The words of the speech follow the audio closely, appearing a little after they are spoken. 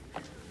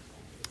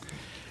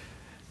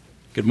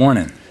Good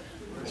morning.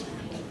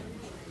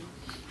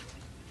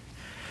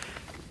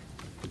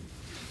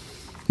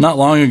 Not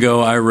long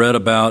ago, I read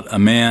about a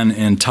man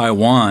in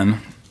Taiwan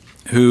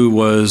who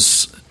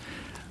was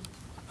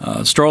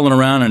strolling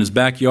around in his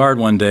backyard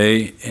one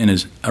day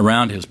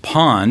around his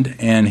pond,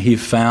 and he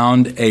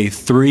found a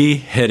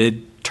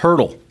three-headed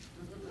turtle.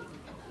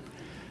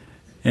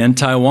 In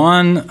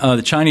Taiwan,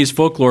 the Chinese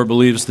folklore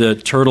believes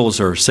that turtles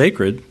are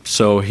sacred,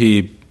 so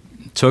he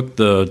took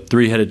the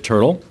three-headed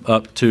turtle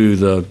up to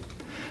the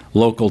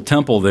local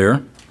temple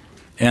there,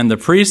 and the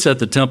priest at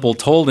the temple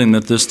told him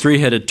that this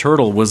three-headed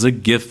turtle was a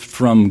gift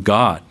from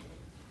God,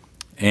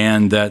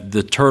 and that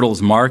the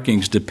turtle's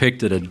markings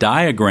depicted a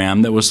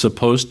diagram that was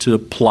supposed to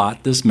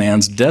plot this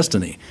man's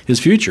destiny, his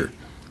future.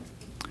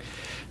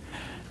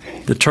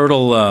 The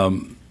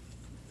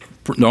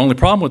only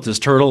problem with this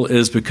turtle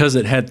is because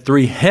it had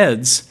three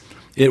heads,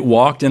 it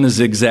walked in a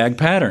zigzag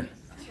pattern.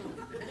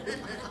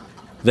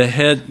 The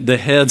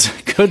heads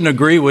couldn't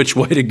agree which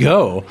way to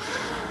go.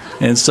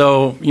 And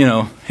so,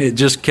 it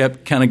just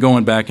kept kind of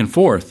going back and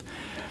forth.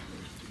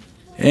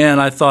 And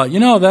I thought,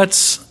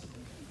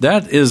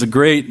 that is a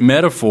great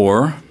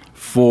metaphor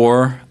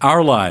for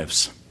our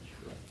lives,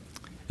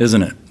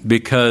 isn't it?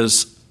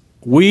 Because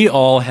we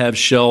all have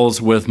shells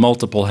with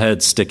multiple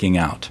heads sticking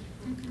out.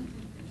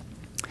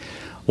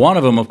 One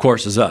of them, of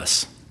course, is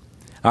us.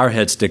 Our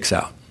head sticks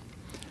out.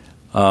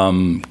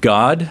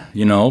 God,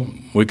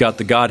 we've got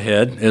the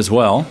Godhead as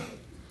well.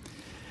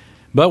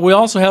 But we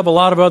also have a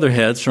lot of other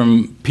heads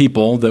from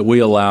people that we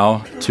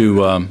allow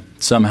to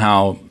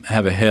somehow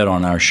have a head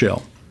on our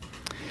shell.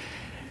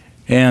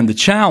 And the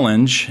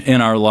challenge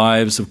in our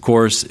lives, of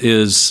course,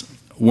 is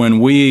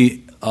when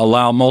we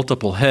allow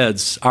multiple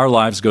heads, our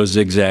lives go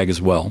zigzag as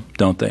well,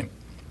 don't they?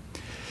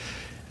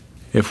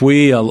 If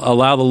we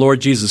allow the Lord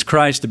Jesus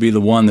Christ to be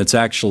the one that's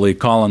actually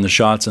calling the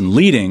shots and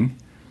leading,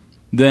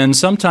 then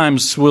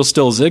sometimes we'll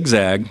still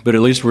zigzag, but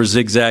at least we're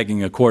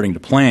zigzagging according to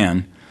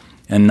plan,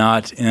 and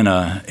not in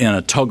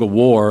a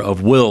tug-of-war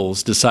of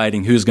wills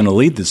deciding who's going to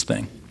lead this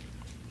thing.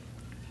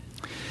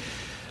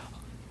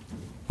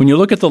 When you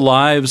look at the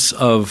lives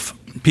of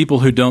people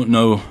who don't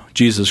know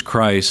Jesus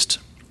Christ,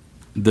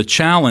 the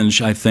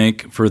challenge, I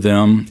think, for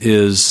them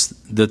is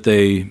that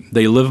they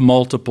live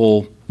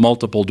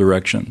multiple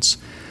directions.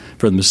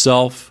 For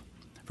themselves,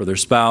 for their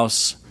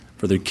spouse,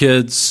 for their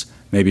kids,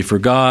 maybe for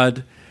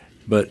God,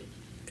 but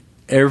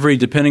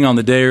depending on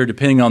the day or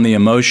depending on the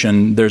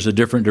emotion, there's a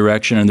different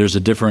direction and there's a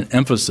different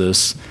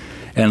emphasis,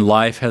 and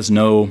life has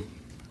no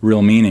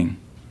real meaning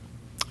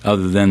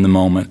other than the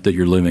moment that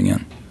you're living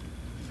in.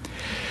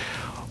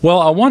 Well,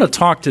 I want to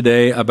talk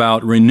today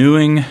about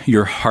renewing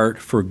your heart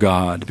for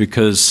God,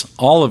 because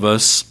all of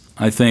us,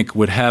 I think,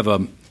 would have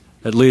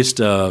at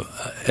least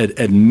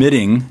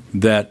admitting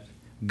that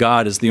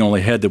God is the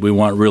only head that we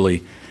want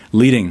really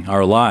leading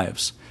our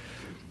lives.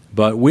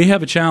 But we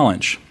have a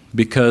challenge,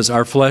 because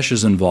our flesh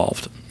is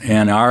involved,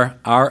 and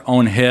our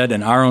own head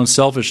and our own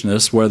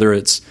selfishness, whether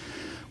it's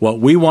what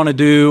we want to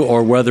do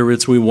or whether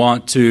it's we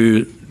want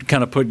to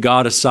kind of put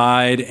God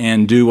aside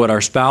and do what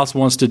our spouse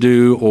wants to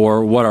do,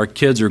 or what our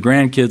kids or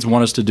grandkids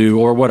want us to do,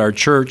 or what our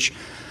church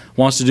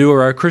wants to do,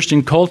 or our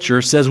Christian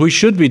culture says we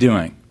should be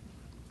doing.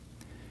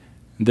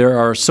 There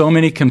are so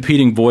many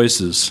competing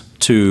voices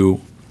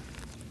to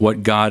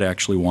what God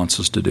actually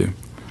wants us to do.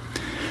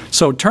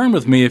 So turn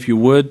with me, if you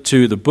would,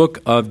 to the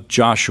book of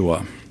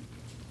Joshua.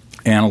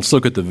 And let's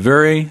look at the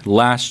very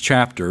last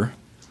chapter,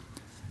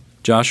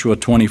 Joshua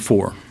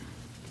 24.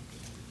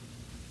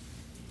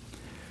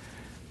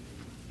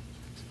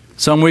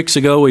 Some weeks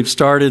ago, we've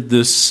started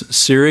this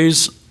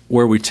series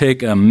where we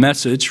take a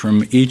message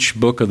from each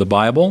book of the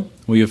Bible.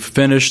 We have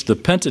finished the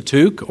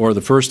Pentateuch, or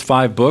the first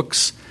 5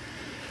 books,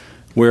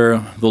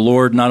 where the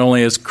Lord not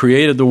only has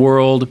created the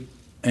world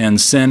and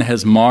sin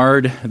has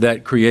marred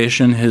that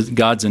creation,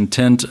 God's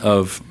intent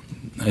of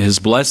His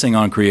blessing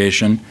on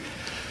creation,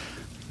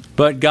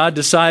 but God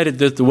decided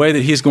that the way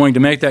that He's going to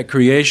make that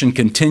creation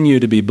continue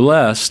to be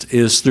blessed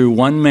is through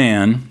one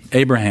man,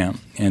 Abraham.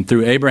 And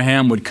through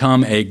Abraham would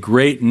come a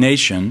great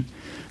nation,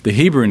 the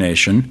Hebrew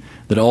nation,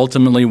 that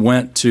ultimately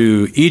went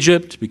to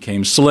Egypt,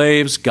 became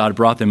slaves. God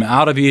brought them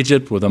out of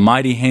Egypt with a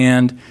mighty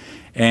hand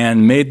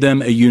and made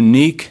them a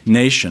unique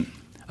nation,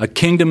 a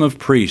kingdom of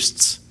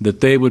priests,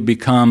 that they would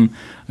become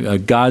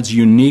God's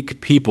unique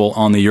people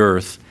on the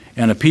earth,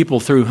 and a people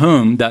through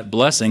whom that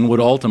blessing would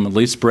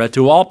ultimately spread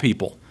to all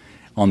people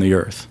on the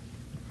earth.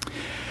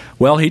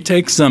 Well, He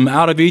takes them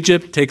out of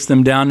Egypt, takes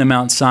them down to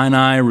Mount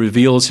Sinai,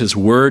 reveals His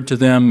word to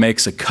them,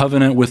 makes a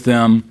covenant with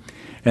them,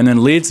 and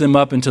then leads them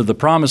up into the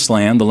promised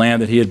land, the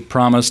land that He had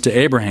promised to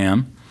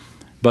Abraham.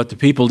 But the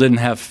people didn't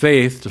have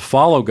faith to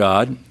follow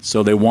God,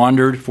 so they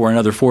wandered for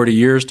another 40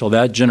 years till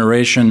that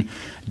generation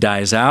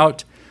dies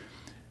out.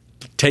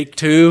 Take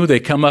 2,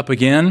 they come up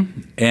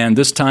again, and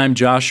this time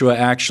Joshua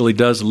actually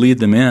does lead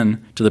them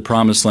in to the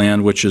promised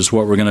land, which is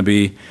what we're going to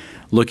be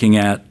looking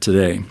at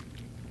today.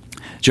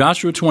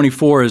 Joshua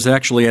 24 is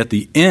actually at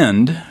the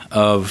end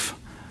of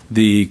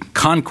the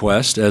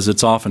conquest, as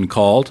it's often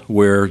called,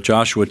 where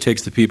Joshua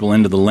takes the people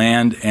into the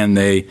land and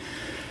they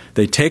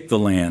they take the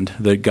land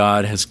that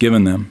God has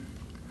given them.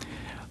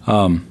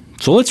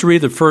 So let's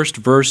read the first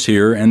verse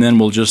here, and then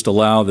we'll just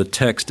allow the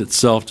text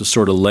itself to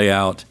sort of lay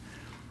out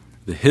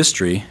the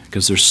history,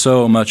 because there's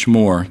so much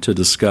more to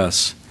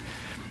discuss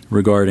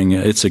regarding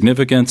its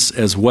significance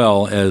as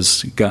well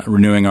as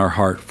renewing our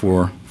heart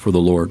for the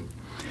Lord.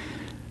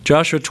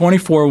 Joshua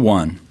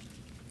 24:1.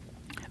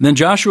 Then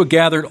Joshua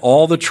gathered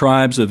all the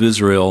tribes of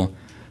Israel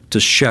to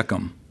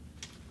Shechem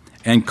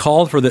and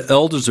called for the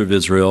elders of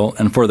Israel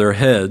and for their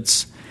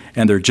heads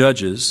and their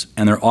judges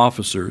and their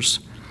officers,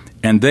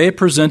 and they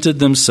presented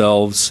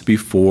themselves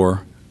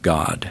before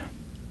God.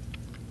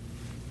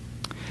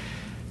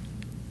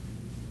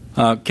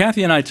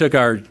 Kathy and I took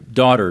our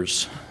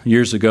daughters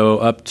years ago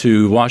up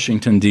to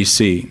Washington,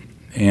 D.C.,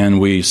 and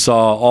we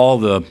saw all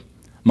the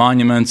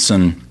monuments,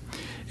 and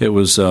it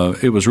was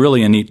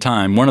really a neat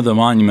time. One of the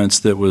monuments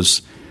that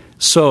was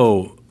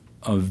so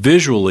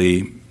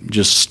visually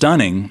just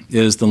stunning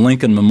is the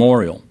Lincoln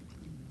Memorial.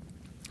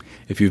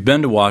 If you've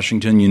been to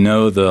Washington, you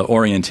know the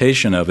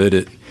orientation of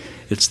it.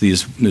 It's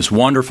this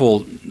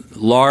wonderful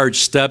large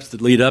steps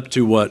that lead up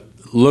to what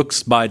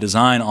looks by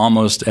design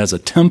almost as a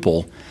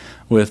temple,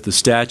 with the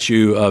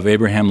statue of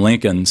Abraham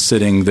Lincoln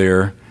sitting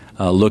there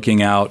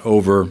looking out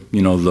over,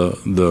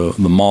 the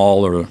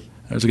mall, or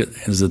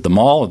is it the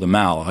mall or the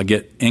mall? I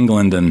get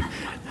England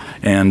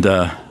and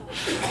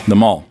the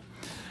mall.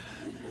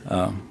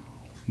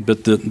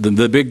 But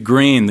the big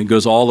green that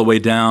goes all the way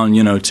down,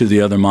 to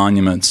the other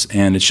monuments,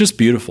 and it's just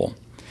beautiful.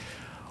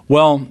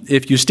 Well,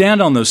 if you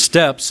stand on those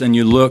steps and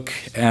you look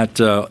at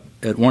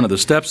one of the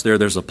steps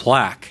there's a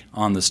plaque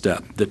on the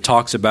step that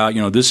talks about,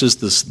 this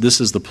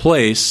is the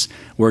place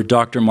where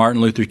Dr.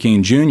 Martin Luther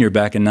King Jr.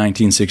 back in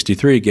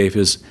 1963 gave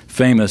his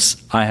famous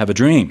 "I Have a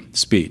Dream"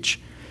 speech.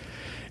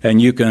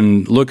 And you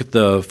can look at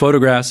the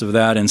photographs of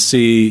that and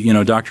see,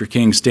 Dr.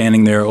 King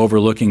standing there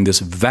overlooking this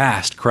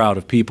vast crowd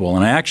of people.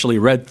 And I actually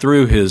read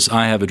through his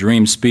 "I Have a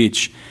Dream"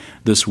 speech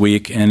this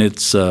week, and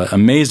it's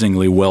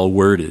amazingly well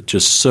worded,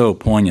 just so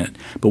poignant.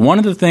 But one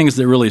of the things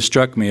that really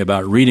struck me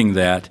about reading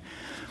that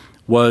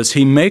was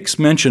he makes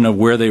mention of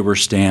where they were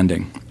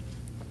standing.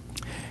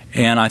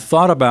 And I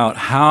thought about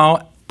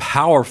how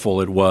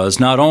powerful it was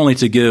not only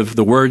to give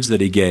the words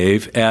that he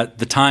gave at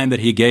the time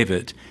that he gave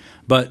it,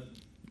 but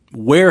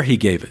where he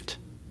gave it.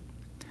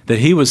 That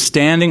he was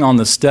standing on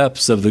the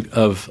steps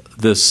of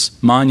this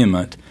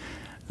monument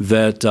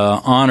that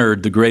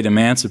honored the great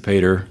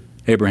emancipator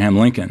Abraham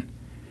Lincoln.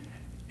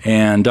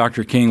 And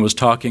Dr. King was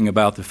talking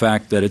about the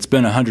fact that it's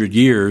been 100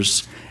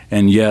 years,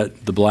 and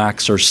yet the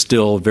blacks are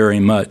still very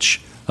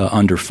much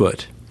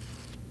underfoot.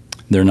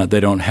 They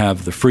don't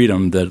have the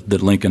freedom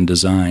that Lincoln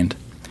designed.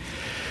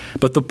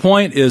 But the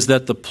point is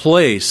that the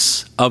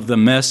place of the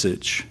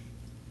message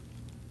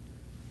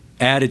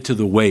added to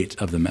the weight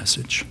of the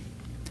message.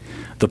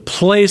 The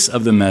place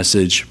of the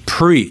message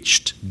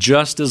preached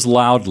just as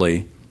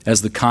loudly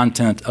as the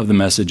content of the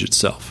message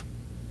itself.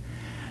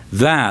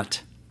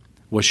 That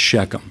was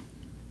Shechem.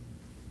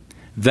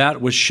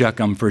 That was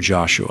Shechem for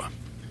Joshua.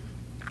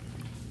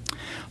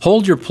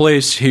 Hold your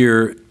place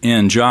here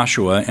in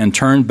Joshua and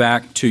turn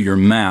back to your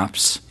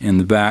maps in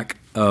the back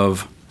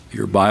of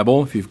your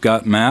Bible, if you've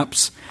got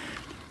maps,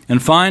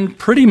 and find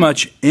pretty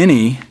much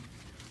any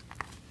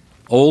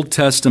Old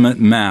Testament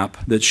map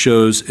that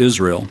shows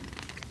Israel.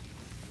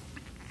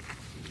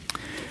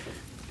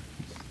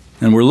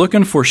 And we're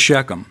looking for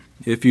Shechem.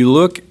 If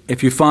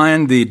you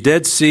find the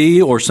Dead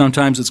Sea, or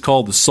sometimes it's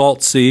called the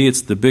Salt Sea,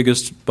 it's the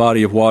biggest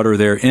body of water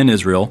there in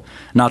Israel,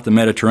 not the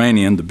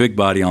Mediterranean, the big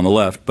body on the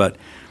left, but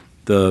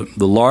the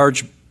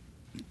large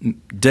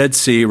Dead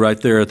Sea right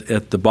there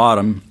at the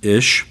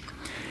bottom-ish.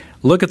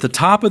 Look at the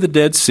top of the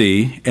Dead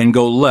Sea and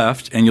go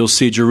left, and you'll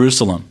see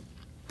Jerusalem.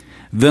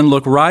 Then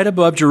look right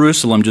above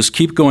Jerusalem, just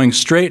keep going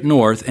straight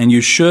north, and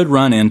you should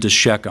run into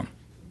Shechem.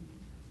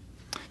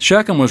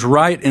 Shechem was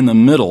right in the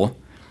middle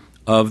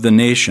of the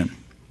nation.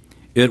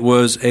 It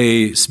was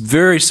a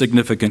very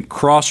significant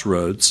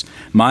crossroads.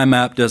 My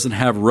map doesn't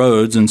have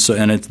roads, and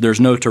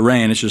there's no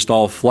terrain. It's just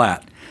all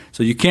flat.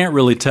 So you can't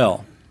really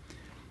tell.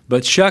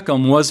 But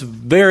Shechem was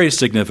very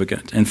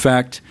significant. In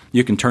fact,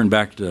 you can turn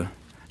back to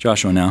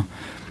Joshua now.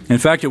 In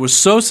fact, it was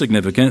so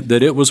significant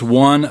that it was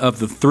one of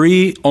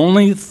the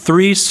only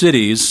three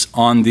cities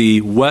on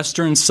the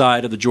western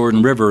side of the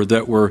Jordan River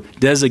that were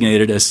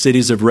designated as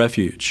cities of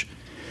refuge.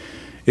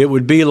 It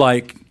would be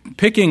like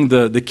picking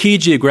the key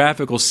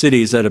geographical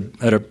cities at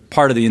a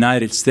part of the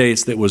United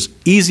States that was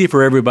easy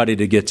for everybody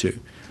to get to.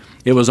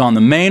 It was on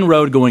the main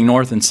road going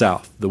north and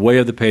south, the way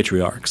of the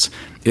patriarchs.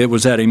 It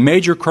was at a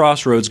major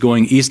crossroads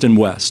going east and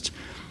west.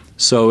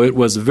 So it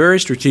was a very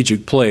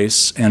strategic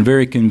place and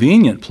very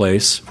convenient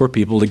place for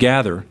people to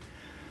gather.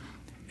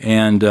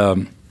 And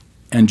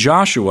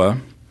Joshua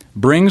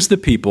brings the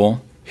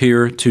people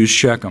here to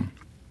Shechem.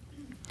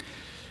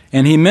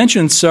 And he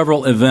mentioned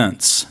several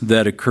events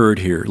that occurred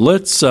here.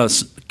 Let's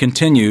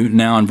continue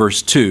now in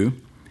verse 2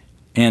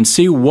 and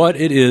see what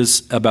it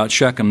is about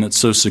Shechem that's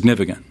so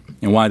significant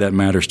and why that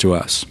matters to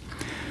us.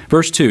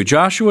 Verse 2,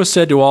 Joshua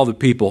said to all the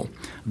people,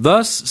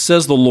 "Thus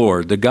says the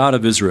Lord, the God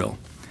of Israel,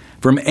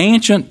 From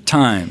ancient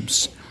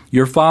times,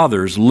 your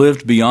fathers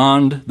lived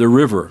beyond the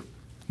river,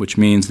 which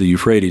means the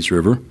Euphrates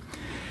River,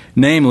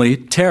 namely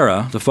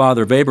Terah, the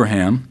father of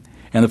Abraham,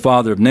 and the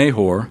father of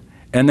Nahor,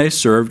 and they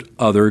served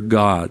other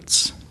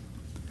gods.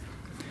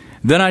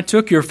 Then I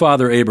took your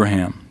father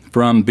Abraham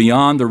from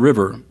beyond the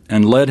river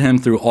and led him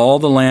through all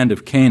the land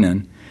of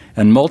Canaan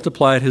and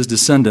multiplied his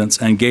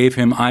descendants and gave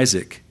him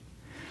Isaac.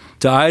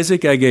 To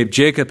Isaac I gave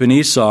Jacob and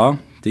Esau.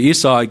 To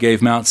Esau I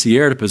gave Mount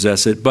Seir to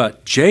possess it,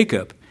 but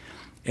Jacob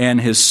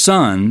and his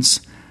sons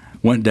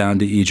went down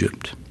to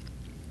Egypt.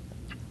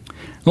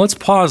 Let's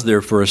pause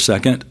there for a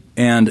second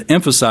and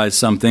emphasize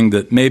something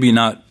that maybe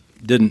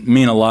didn't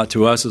mean a lot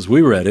to us as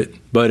we read it,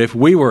 but if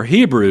we were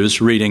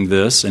Hebrews reading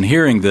this and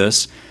hearing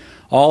this,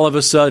 all of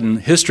a sudden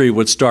history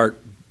would start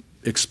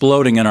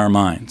exploding in our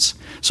minds.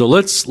 So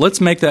let's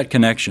make that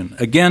connection.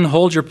 Again,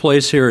 hold your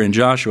place here in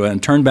Joshua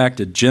and turn back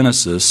to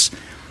Genesis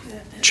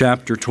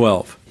chapter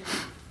 12.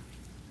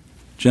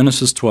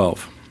 Genesis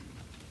 12.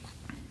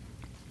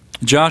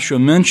 Joshua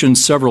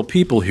mentions several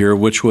people here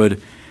which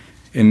would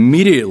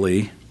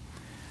immediately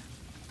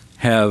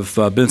have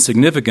been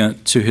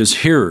significant to his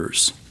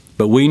hearers,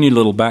 but we need a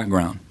little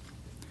background.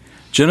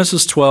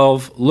 Genesis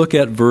 12, look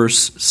at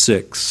verse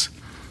 6.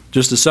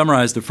 Just to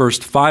summarize the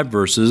first 5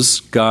 verses,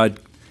 God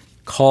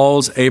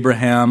calls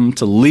Abraham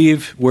to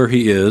leave where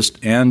he is,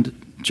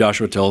 and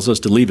Joshua tells us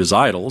to leave his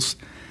idols,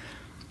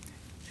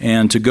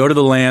 and to go to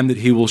the land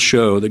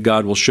that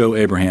God will show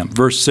Abraham.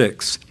 Verse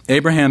 6,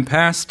 Abraham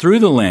passed through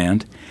the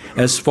land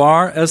as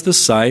far as the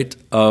site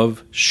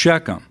of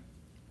Shechem,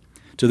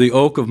 to the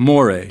oak of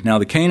Moreh. Now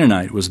the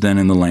Canaanite was then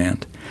in the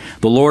land.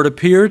 The Lord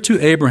appeared to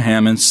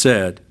Abraham and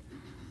said,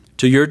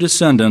 to your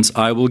descendants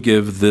I will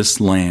give this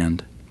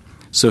land.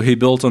 So he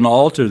built an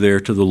altar there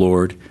to the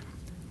Lord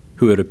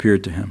who had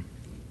appeared to him.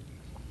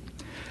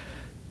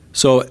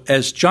 So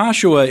as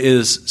Joshua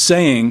is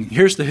saying,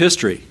 here's the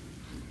history.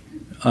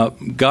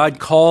 God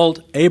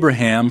called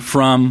Abraham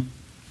from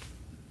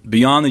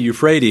beyond the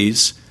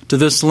Euphrates to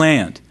this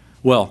land.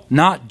 Well,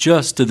 not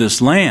just to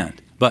this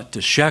land, but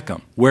to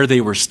Shechem, where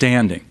they were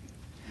standing.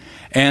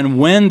 And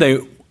when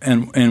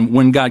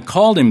when God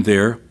called him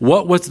there,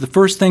 what was the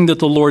first thing that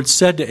the Lord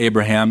said to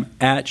Abraham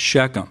at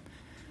Shechem?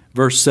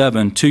 Verse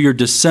 7, to your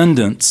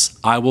descendants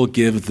I will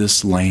give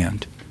this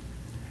land.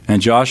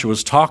 And Joshua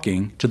was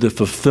talking to the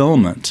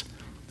fulfillment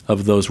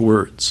of those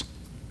words.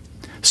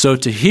 So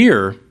to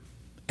hear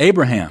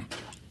Abraham,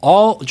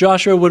 all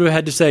Joshua would have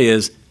had to say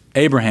is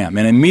Abraham.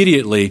 And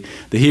immediately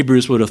the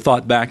Hebrews would have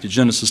thought back to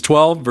Genesis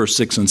 12, verse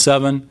 6 and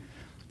 7.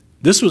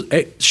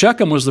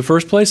 Shechem was the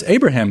first place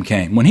Abraham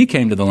came when he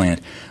came to the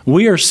land.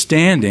 We are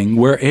standing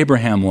where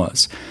Abraham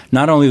was.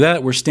 Not only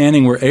that, we're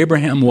standing where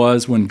Abraham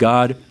was when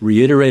God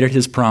reiterated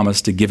his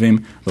promise to give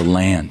him the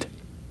land.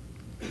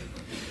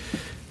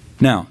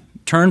 Now,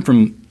 turn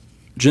from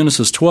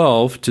Genesis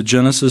 12 to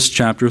Genesis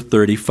chapter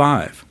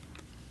 35.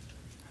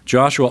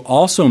 Joshua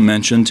also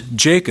mentioned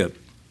Jacob.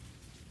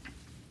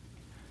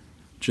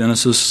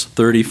 Genesis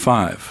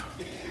 35.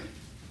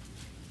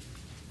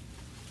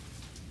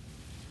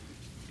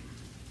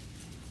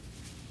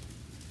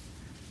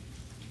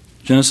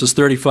 Genesis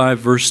 35,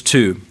 verse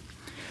 2.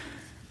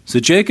 So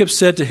Jacob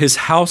said to his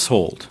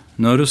household,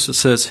 notice it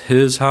says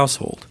his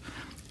household,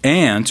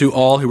 and to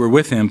all who were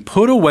with him,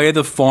 put away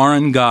the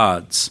foreign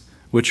gods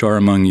which are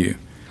among you,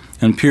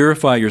 and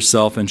purify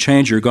yourself and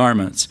change your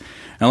garments.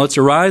 And let's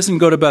arise and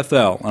go to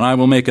Bethel, and I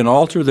will make an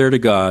altar there to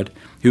God,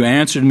 who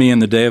answered me in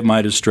the day of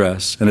my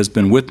distress, and has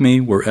been with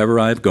me wherever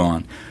I have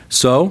gone.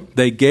 So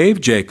they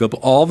gave Jacob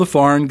all the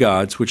foreign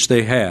gods which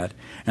they had,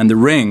 and the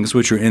rings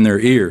which are in their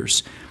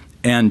ears.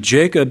 And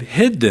Jacob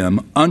hid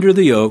them under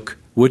the oak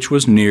which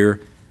was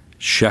near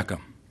Shechem.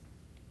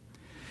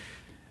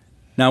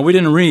 Now, we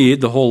didn't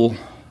read the whole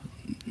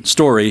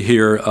story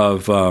here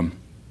of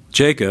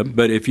Jacob,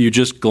 but if you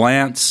just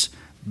glance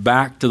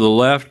back to the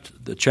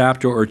left, the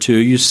chapter or two,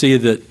 you see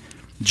that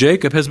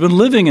Jacob has been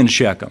living in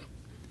Shechem.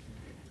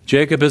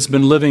 Jacob has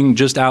been living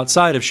just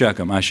outside of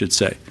Shechem, I should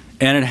say.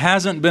 And it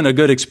hasn't been a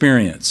good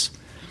experience.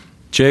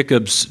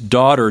 Jacob's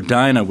daughter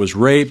Dinah was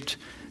raped.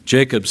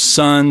 Jacob's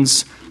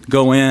sons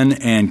go in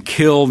and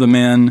kill the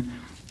men.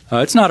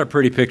 It's not a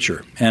pretty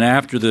picture. And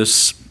after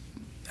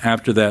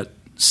that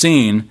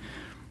scene,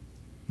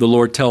 the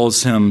Lord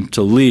tells him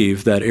to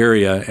leave that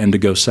area and to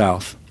go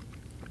south.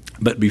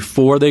 But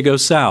before they go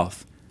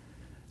south,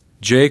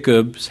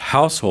 Jacob's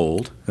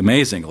household,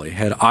 amazingly,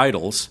 had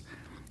idols.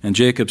 And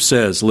Jacob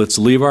says, let's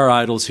leave our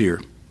idols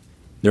here.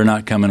 They're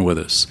not coming with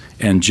us.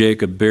 And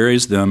Jacob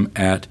buries them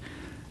at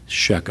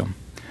Shechem.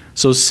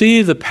 So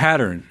see the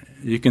pattern.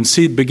 You can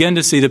begin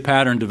to see the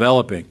pattern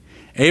developing.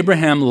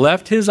 Abraham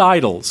left his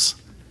idols,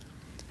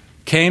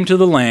 came to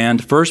the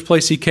land. First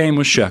place he came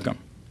was Shechem.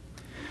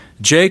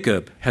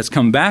 Jacob has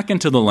come back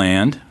into the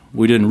land.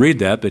 We didn't read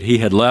that, but he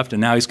had left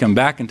and now he's come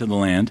back into the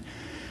land.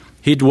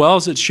 He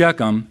dwells at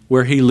Shechem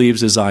where he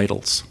leaves his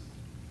idols.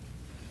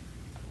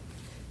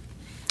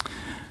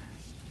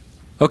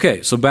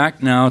 Okay, so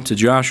back now to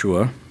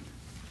Joshua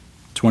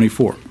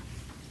 24.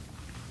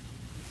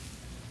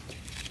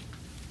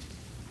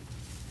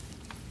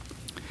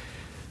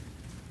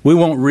 We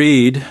won't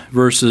read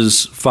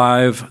verses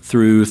 5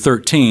 through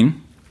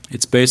 13.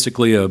 It's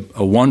basically a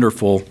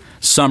wonderful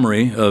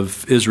summary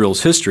of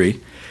Israel's history.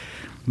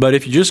 But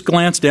if you just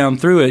glance down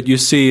through it, you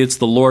see it's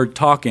the Lord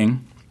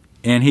talking,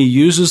 and he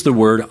uses the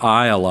word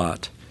I a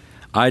lot.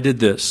 I did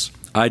this.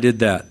 I did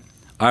that.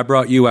 I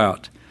brought you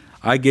out.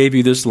 I gave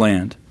you this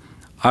land.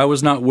 I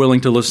was not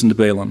willing to listen to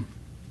Balaam.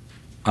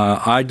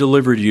 I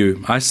delivered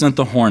you. I sent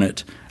the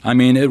hornet. I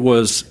mean, it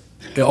was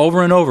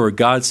over and over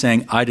God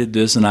saying, I did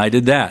this and I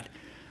did that.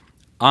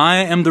 I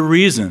am the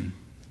reason,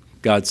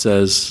 God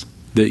says,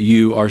 that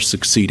you are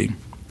succeeding,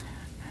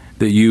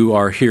 that you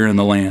are here in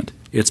the land.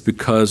 It's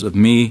because of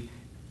me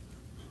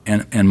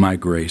and my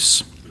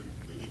grace.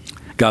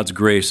 God's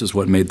grace is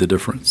what made the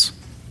difference.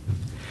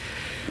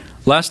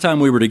 Last time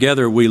we were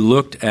together, we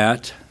looked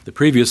at the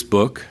previous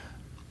book,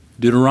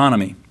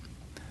 Deuteronomy.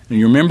 And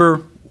you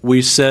remember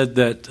we said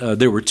that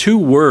there were two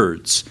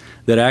words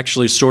that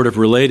actually sort of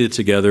related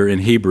together in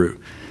Hebrew.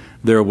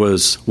 There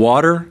was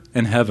water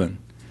and heaven.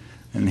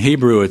 In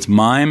Hebrew, it's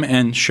Maim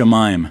and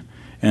Shemaim.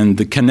 And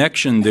the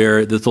connection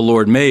there that the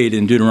Lord made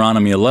in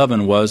Deuteronomy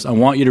 11 was, I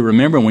want you to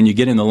remember when you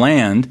get in the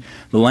land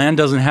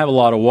doesn't have a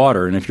lot of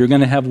water. And if you're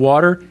going to have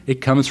water, it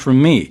comes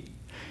from me.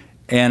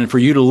 And for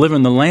you to live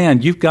in the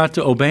land, you've got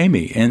to obey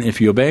me. And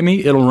if you obey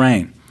me, it'll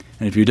rain.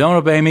 And if you don't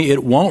obey me,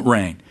 it won't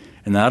rain.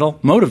 And that'll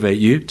motivate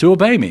you to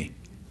obey me.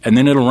 And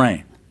then it'll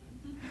rain.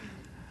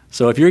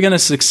 So if you're going to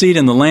succeed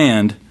in the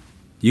land,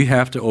 you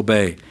have to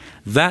obey.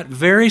 That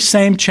very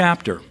same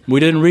chapter, we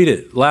didn't read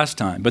it last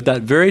time, but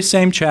that very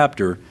same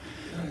chapter,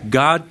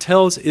 God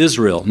tells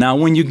Israel, now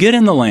when you get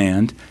in the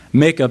land,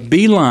 make a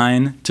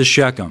beeline to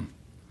Shechem.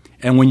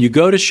 And when you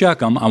go to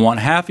Shechem, I want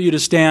half of you to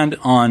stand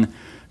on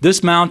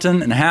this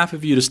mountain and half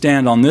of you to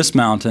stand on this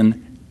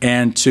mountain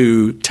and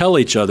to tell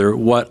each other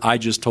what I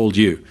just told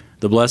you,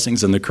 the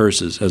blessings and the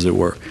curses, as it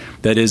were.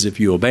 That is, if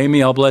you obey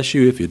me, I'll bless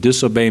you. If you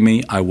disobey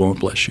me, I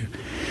won't bless you.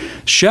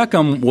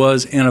 Shechem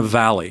was in a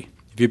valley.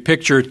 If you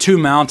picture two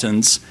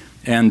mountains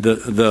and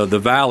the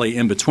valley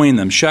in between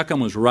them, Shechem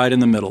was right in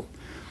the middle.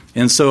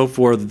 And so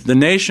for the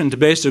nation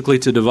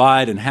to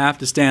divide and have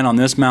to stand on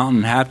this mountain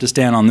and have to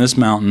stand on this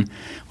mountain,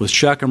 was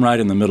Shechem right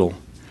in the middle.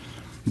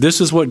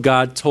 This is what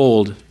God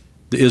told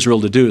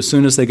Israel to do as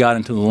soon as they got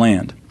into the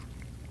land.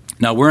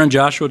 Now we're in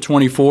Joshua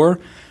 24.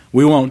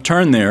 We won't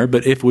turn there,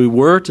 but if we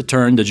were to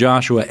turn to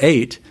Joshua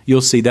 8,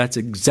 you'll see that's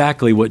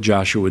exactly what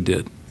Joshua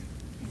did.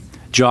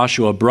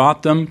 Joshua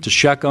brought them to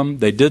Shechem.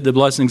 They did the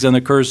blessings and the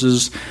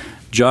curses.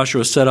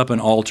 Joshua set up an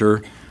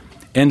altar.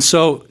 And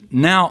so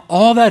now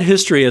all that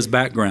history as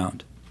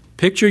background.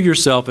 Picture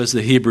yourself as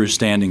the Hebrew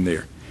standing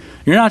there.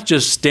 You're not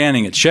just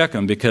standing at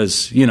Shechem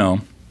because,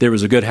 there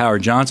was a good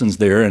Howard Johnson's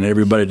there and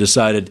everybody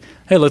decided,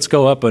 hey, let's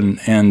go up and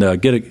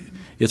get it.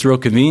 It's real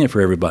convenient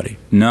for everybody.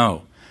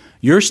 No.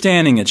 You're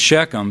standing at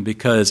Shechem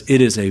because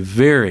it is a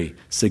very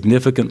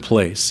significant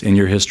place in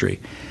your history.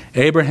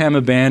 Abraham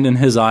abandoned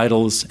his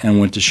idols and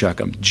went to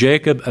Shechem.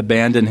 Jacob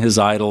abandoned his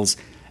idols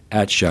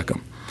at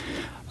Shechem.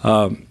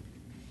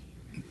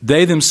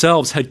 They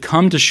themselves had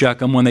come to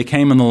Shechem when they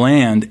came in the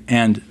land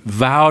and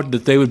vowed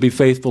that they would be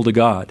faithful to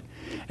God.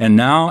 And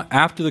now,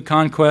 after the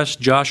conquest,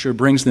 Joshua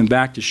brings them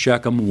back to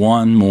Shechem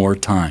one more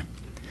time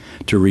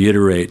to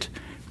reiterate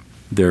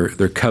their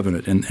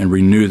covenant and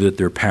renew that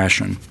their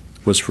passion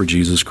was for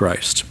Jesus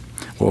Christ.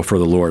 Well, for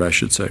the Lord, I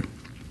should say.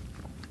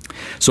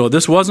 So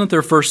this wasn't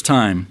their first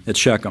time at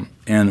Shechem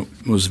and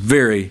was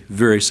very,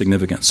 very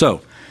significant.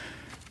 So,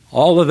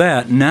 all of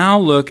that, now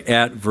look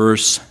at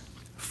verse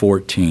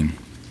 14.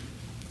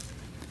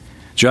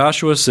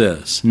 Joshua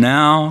says,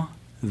 now,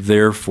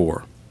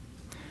 therefore,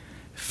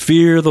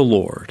 fear the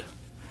Lord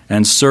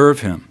and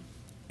serve him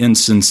in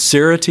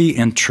sincerity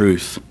and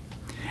truth,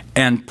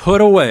 and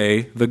put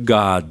away the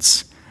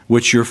gods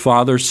which your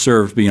fathers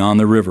served beyond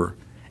the river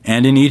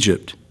and in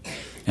Egypt,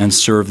 and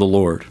serve the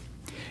Lord.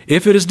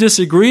 If it is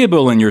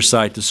disagreeable in your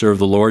sight to serve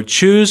the Lord,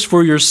 choose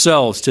for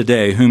yourselves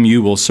today whom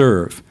you will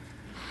serve,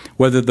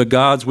 whether the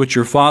gods which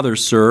your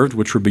fathers served,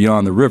 which were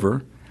beyond the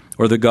river,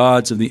 or the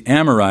gods of the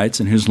Amorites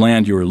in whose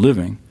land you are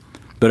living.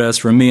 But as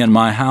for me and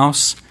my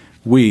house,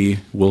 we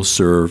will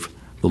serve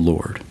the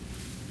Lord.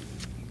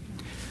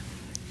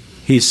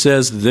 He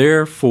says,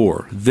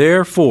 therefore,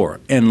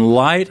 in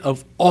light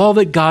of all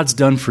that God's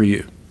done for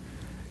you,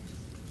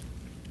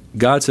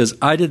 God says,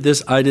 I did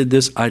this, I did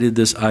this, I did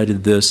this, I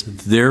did this.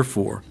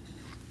 Therefore,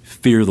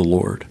 fear the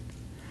Lord.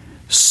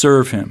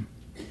 Serve him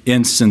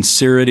in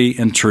sincerity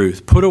and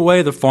truth. Put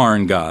away the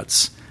foreign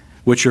gods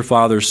which your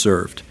fathers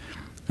served.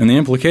 And the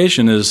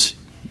implication is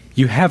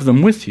you have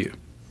them with you.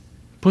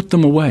 Put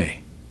them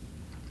away.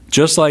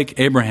 Just like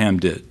Abraham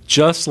did.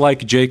 Just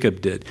like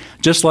Jacob did.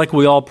 Just like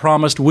we all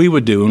promised we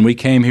would do when we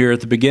came here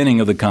at the beginning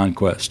of the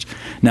conquest.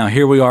 Now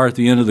here we are at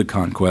the end of the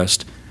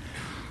conquest.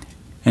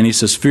 And he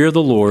says, fear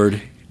the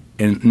Lord.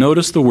 And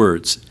notice the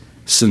words,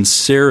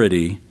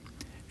 sincerity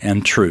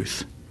and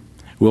truth.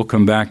 We'll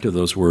come back to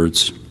those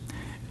words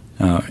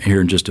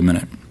here in just a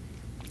minute.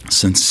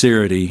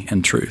 Sincerity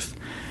and truth.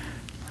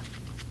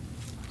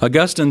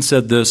 Augustine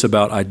said this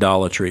about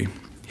idolatry.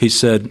 He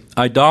said,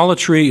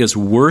 idolatry is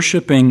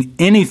worshiping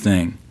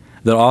anything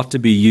that ought to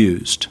be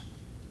used,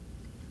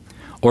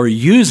 or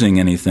using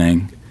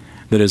anything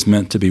that is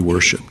meant to be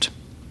worshipped.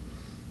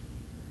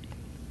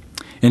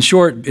 In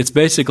short, it's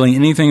basically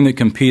anything that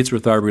competes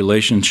with our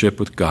relationship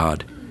with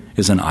God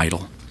is an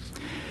idol.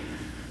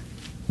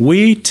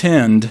 We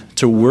tend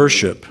to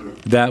worship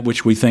that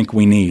which we think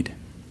we need.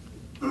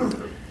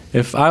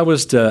 If I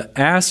was to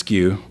ask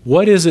you,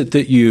 what is it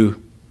that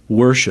you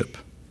worship?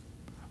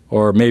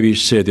 Or maybe you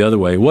should say it the other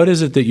way, what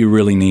is it that you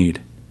really need?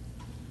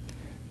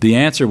 The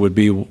answer would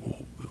be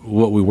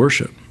what we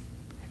worship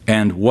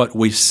and what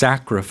we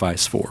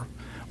sacrifice for.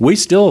 We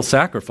still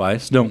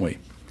sacrifice, don't we?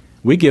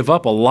 We give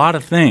up a lot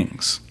of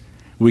things.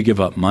 We give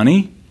up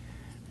money.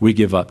 We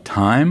give up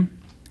time.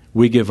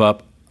 We give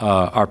up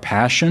our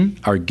passion,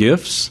 our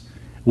gifts.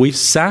 We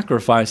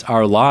sacrifice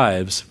our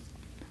lives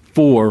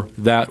for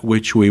that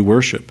which we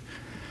worship.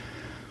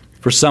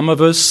 For some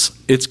of us,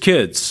 it's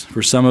kids.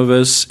 For some of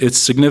us, it's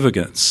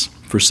significance.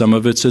 For some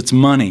of us, it's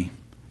money.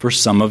 For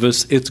some of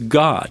us, it's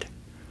God.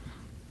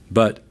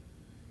 But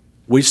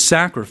we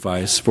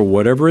sacrifice for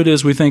whatever it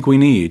is we think we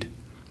need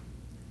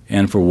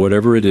and for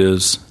whatever it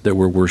is that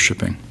we're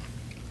worshiping.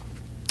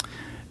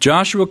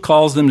 Joshua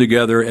calls them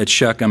together at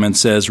Shechem and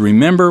says,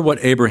 remember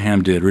what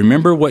Abraham did.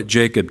 Remember what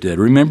Jacob did.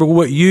 Remember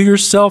what you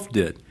yourself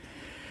did.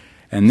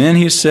 And then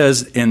he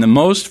says in the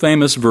most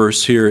famous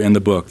verse here in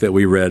the book that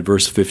we read,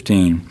 verse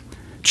 15,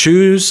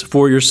 choose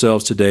for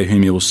yourselves today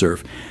whom you will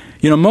serve.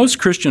 You know, most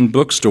Christian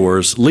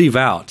bookstores leave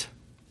out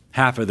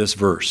half of this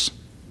verse.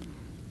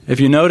 If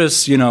you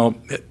notice, you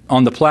know,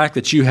 on the plaque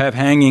that you have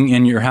hanging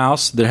in your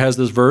house that has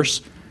this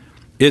verse,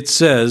 it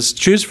says,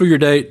 choose for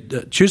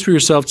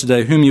yourself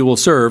today whom you will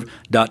serve, ...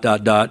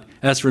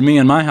 As for me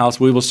and my house,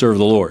 we will serve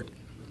the Lord.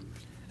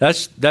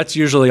 That's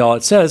usually all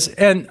it says.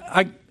 And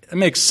it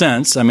makes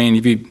sense. I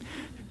mean,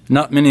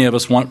 not many of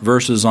us want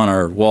verses on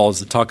our walls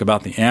that talk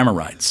about the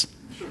Amorites.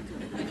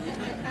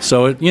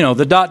 So,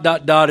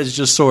 the ... is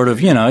just sort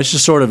of, it's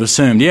just sort of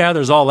assumed. Yeah,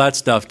 there's all that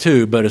stuff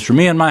too, but as for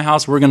me and my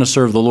house, we're going to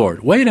serve the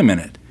Lord. Wait a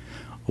minute.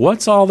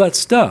 What's all that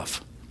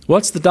stuff?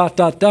 What's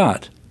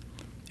the ...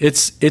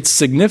 It's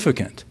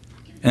significant,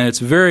 and it's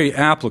very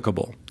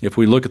applicable if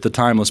we look at the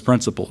timeless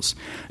principles.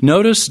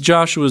 Notice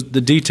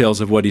the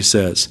details of what he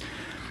says.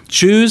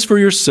 Choose for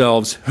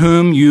yourselves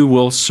whom you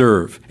will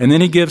serve. And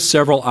then he gives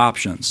several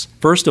options.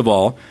 First of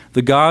all,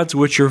 the gods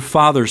which your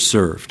fathers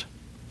served.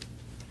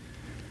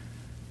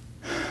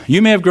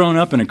 You may have grown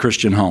up in a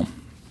Christian home.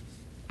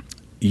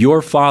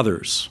 Your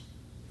fathers,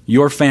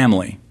 your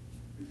family,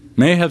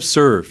 may have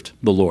served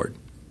the Lord,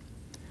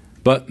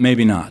 but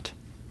maybe not.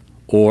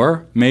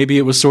 Or maybe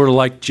it was sort of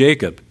like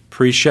Jacob,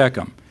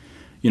 pre-Shechem.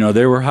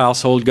 There were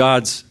household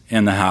gods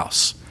in the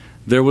house.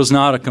 There was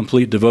not a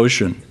complete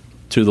devotion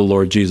to the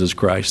Lord Jesus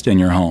Christ in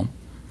your home.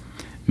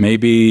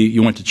 Maybe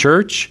you went to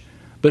church,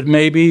 but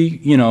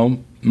maybe,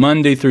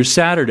 Monday through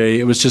Saturday,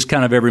 it was just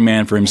kind of every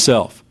man for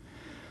himself.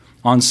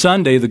 On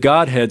Sunday, the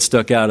Godhead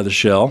stuck out of the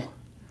shell,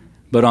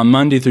 but on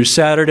Monday through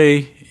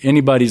Saturday,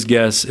 anybody's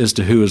guess as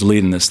to who is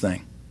leading this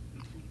thing.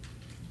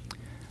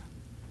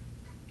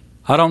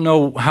 I don't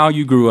know how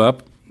you grew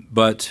up,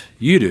 but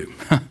you do.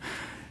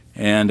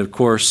 And of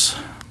course,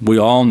 we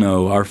all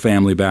know our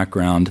family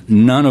background,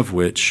 none of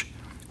which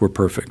were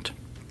perfect.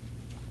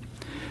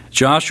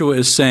 Joshua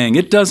is saying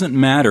it doesn't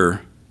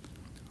matter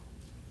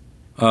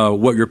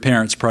what your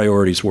parents'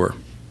 priorities were,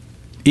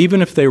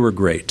 even if they were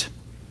great.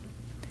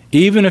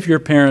 Even if your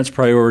parents'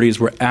 priorities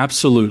were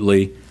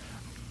absolutely,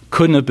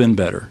 couldn't have been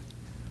better.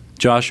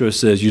 Joshua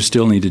says you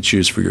still need to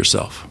choose for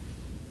yourself.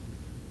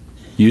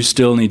 You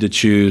still need to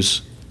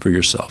choose for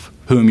yourself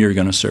whom you're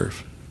going to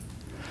serve.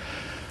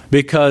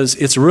 Because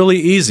it's really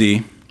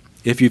easy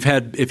if you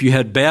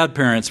had bad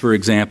parents, for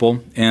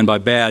example, and by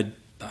bad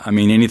I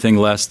mean anything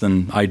less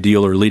than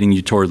ideal or leading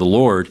you toward the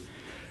Lord.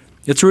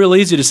 It's real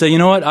easy to say, you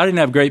know what, I didn't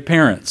have great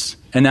parents,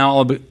 and now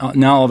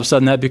all of a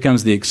sudden that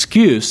becomes the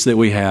excuse that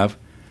we have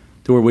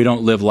to where we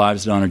don't live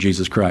lives that honor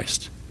Jesus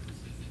Christ.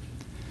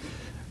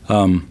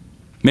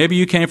 Maybe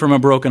you came from a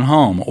broken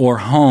home or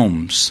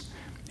homes,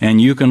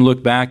 and you can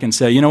look back and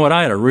say, you know what,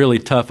 I had a really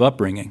tough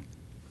upbringing.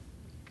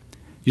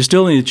 You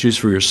still need to choose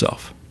for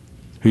yourself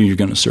who you're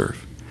going to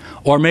serve.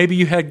 Or maybe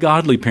you had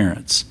godly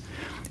parents,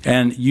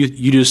 and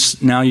you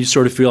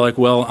sort of feel like,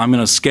 well, I'm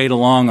going to skate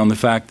along on the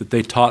fact that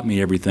they taught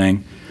me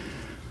everything.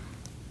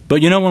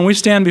 But when we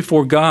stand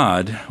before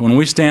God, when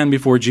we stand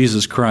before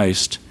Jesus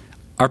Christ,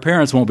 our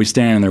parents won't be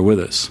standing there with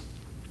us.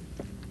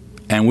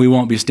 And we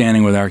won't be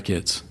standing with our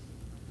kids.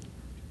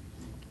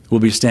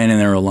 We'll be standing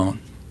there alone.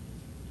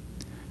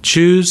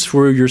 Choose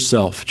for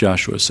yourself,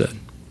 Joshua said.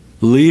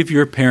 Leave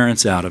your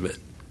parents out of it.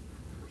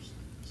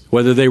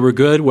 Whether they were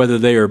good, whether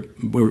they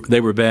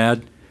were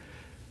bad,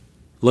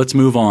 let's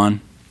move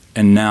on.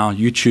 And now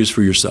you choose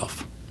for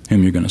yourself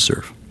whom you're going to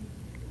serve.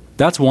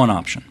 That's one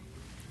option.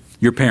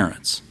 Your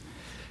parents.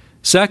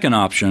 Second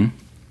option,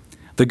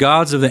 the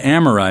gods of the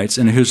Amorites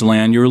in whose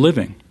land you're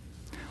living.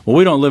 Well,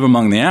 we don't live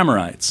among the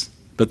Amorites,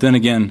 but then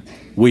again,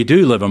 we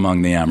do live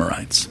among the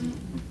Amorites.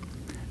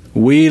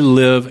 We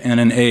live in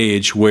an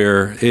age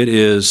where it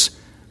is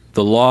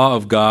the law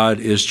of God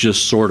is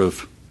just sort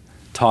of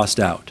tossed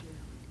out.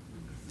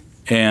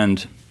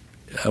 And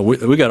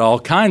we got all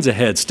kinds of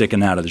heads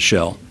sticking out of the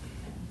shell.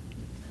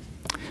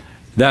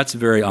 That's a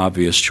very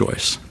obvious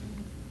choice.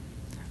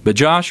 But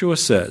Joshua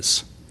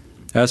says,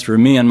 as for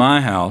me and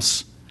my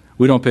house,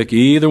 we don't pick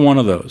either one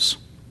of those.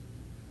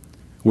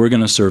 We're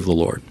going to serve the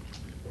Lord.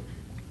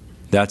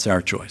 That's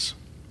our choice.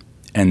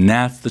 And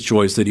that's the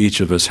choice that each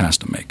of us has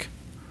to make.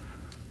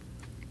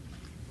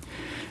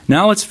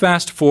 Now let's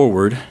fast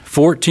forward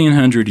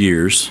 1,400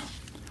 years,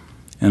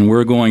 and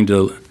we're going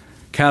to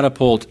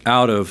catapult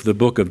out of the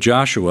book of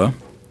Joshua,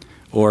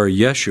 or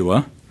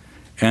Yeshua,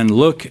 and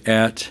look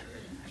at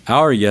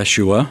our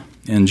Yeshua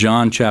in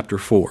John chapter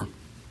 4.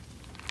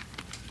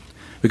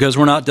 Because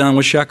we're not done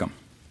with Shechem.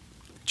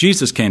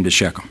 Jesus came to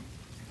Shechem.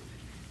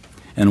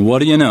 And what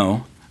do you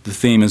know? The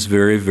theme is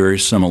very, very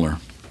similar.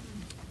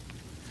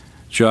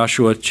 John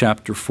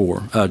chapter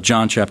 4.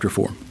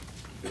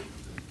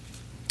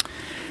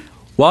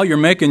 While you're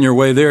making your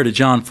way there to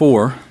John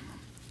 4,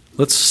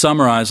 let's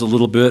summarize a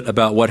little bit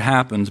about what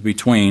happened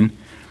between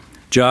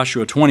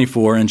Joshua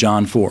 24 and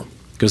John 4,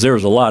 because there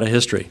was a lot of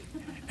history.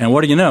 And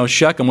what do you know?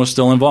 Shechem was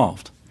still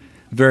involved,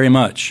 very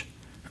much.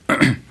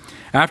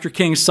 After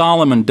King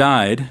Solomon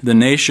died, the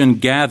nation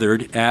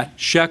gathered at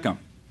Shechem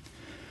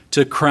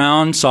to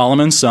crown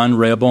Solomon's son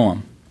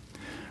Rehoboam.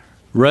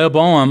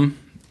 Rehoboam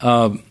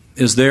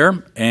is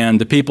there, and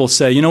the people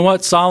say, you know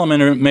what?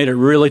 Solomon made it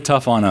really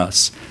tough on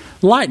us.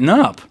 Lighten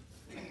up,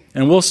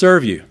 and we'll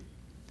serve you.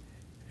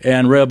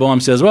 And Rehoboam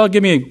says, well,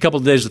 give me a couple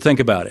of days to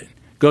think about it.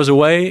 Goes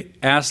away,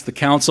 asks the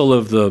counsel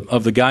of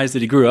the guys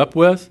that he grew up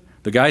with.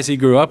 The guys he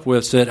grew up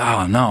with said,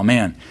 oh, no,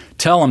 man,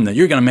 tell them that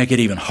you're going to make it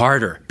even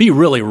harder. Be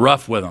really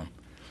rough with them.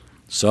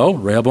 So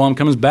Rehoboam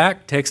comes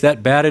back, takes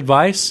that bad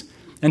advice,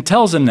 and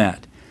tells him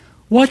that.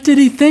 What did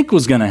he think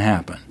was going to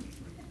happen?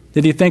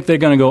 Did he think they're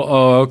going to go,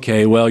 oh,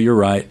 okay, well, you're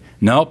right.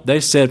 Nope,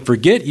 they said,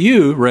 forget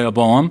you,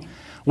 Rehoboam.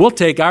 We'll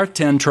take our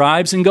 10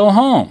 tribes and go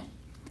home.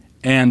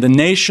 And the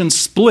nation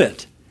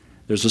split.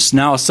 There's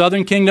now a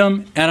southern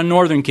kingdom and a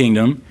northern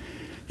kingdom.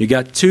 You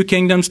got 2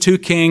 kingdoms, 2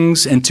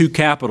 kings, and 2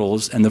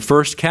 capitals. And the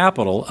first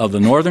capital of the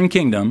northern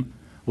kingdom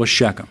was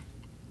Shechem.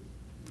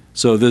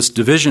 So this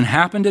division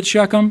happened at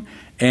Shechem,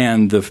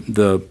 and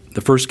the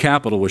first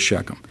capital was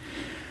Shechem.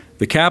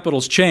 The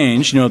capitals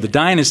changed. The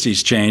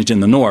dynasties changed in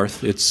the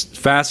north. It's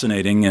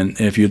fascinating. And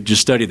if you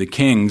just study the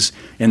kings,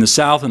 in the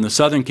south and the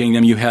southern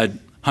kingdom, you had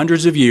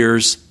hundreds of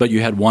years, but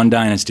you had one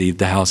dynasty,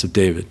 the house of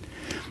David.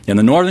 In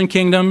the northern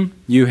kingdom,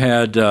 you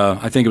had,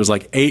 I think it was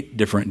like 8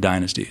 different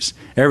dynasties.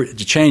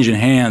 Changing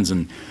hands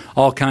and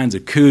all kinds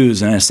of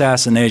coups and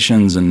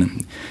assassinations,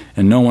 and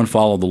no one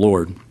followed the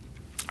Lord.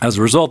 As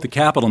a result, the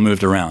capital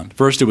moved around.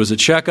 First it was at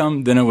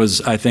Shechem, then it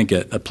was, I think,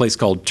 at a place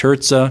called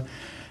Tirzah,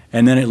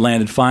 and then it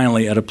landed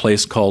finally at a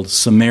place called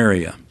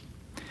Samaria.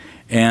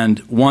 And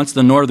once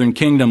the northern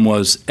kingdom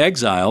was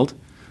exiled,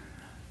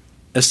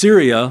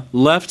 Assyria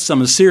left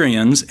some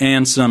Assyrians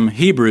and some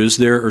Hebrews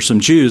there, or some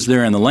Jews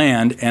there in the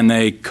land, and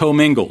they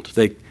commingled.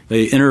 They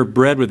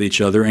interbred with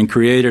each other and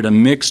created a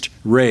mixed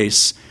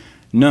race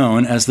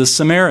known as the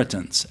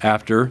Samaritans,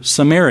 after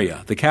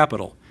Samaria, the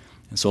capital.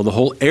 And so the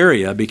whole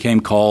area became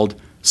called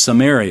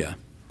Samaria.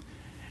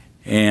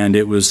 And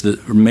it was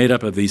made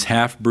up of these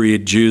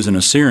half-breed Jews and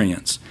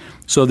Assyrians.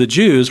 So the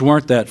Jews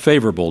weren't that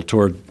favorable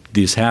toward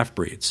these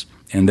half-breeds,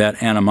 and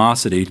that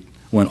animosity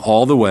went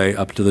all the way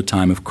up to the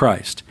time of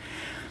Christ.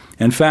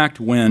 In fact,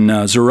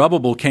 when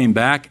Zerubbabel came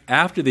back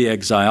after the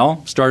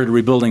exile, started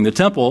rebuilding the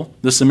temple,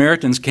 the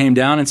Samaritans came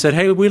down and said,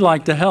 hey, we'd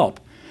like to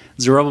help.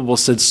 Zerubbabel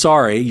said,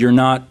 sorry, you're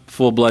not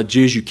full-blood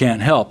Jews, you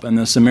can't help. And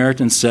the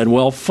Samaritans said,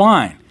 well,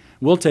 fine,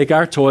 we'll take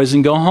our toys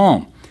and go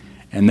home.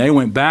 And they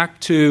went back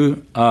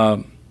to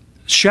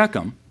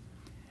Shechem,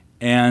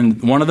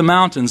 and one of the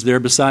mountains there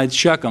besides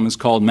Shechem is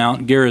called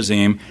Mount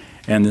Gerizim,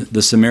 and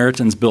the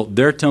Samaritans built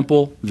their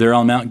temple there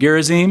on Mount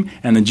Gerizim,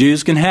 and the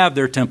Jews can have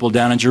their temple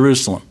down in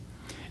Jerusalem.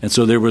 And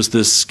so there was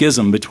this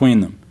schism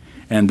between them,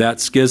 and that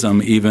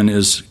schism even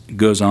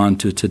goes on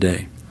to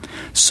today.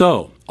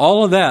 So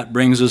all of that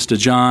brings us to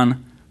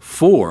John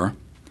 4,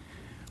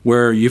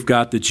 where you've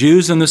got the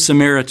Jews and the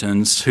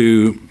Samaritans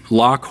who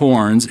lock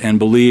horns and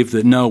believe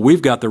that, no,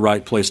 we've got the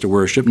right place to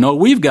worship. No,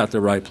 we've got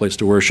the right place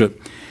to worship.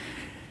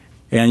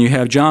 And you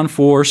have John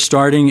 4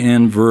 starting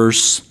in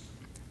verse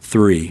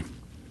 3.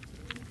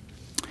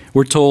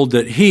 We're told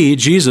that he,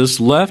 Jesus,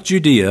 left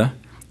Judea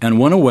and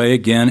went away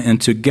again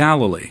into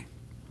Galilee,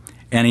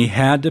 and he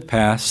had to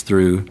pass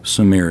through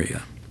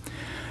Samaria.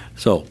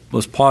 So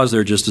let's pause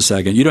there just a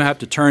second. You don't have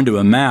to turn to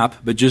a map,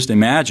 but just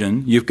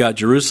imagine you've got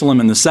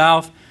Jerusalem in the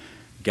south,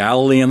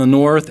 Galilee in the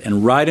north,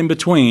 and right in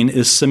between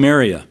is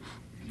Samaria.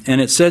 And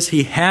it says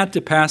he had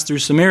to pass through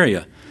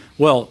Samaria.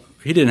 Well,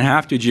 he didn't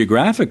have to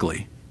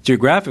geographically.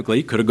 Geographically,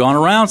 he could have gone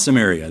around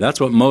Samaria. That's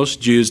what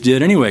most Jews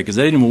did anyway, because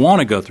they didn't even want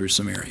to go through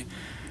Samaria.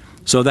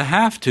 So the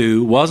have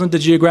to wasn't the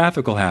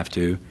geographical have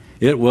to.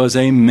 It was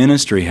a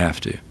ministry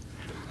have to.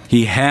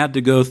 He had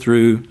to go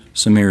through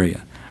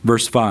Samaria.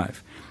 Verse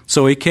 5.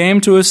 So he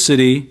came to a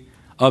city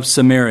of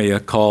Samaria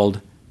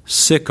called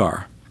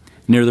Sychar,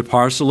 near the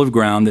parcel of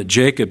ground that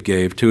Jacob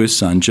gave to his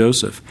son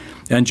Joseph.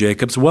 And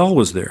Jacob's well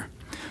was there.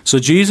 So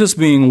Jesus,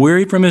 being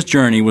weary from his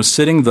journey, was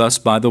sitting thus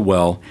by the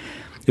well.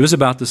 It was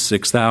about the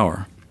 6th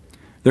hour.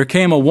 There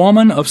came a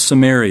woman of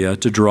Samaria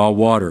to draw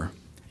water.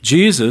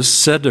 Jesus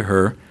said to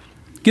her,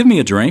 "Give me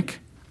a drink,"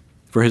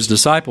 for his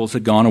disciples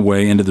had gone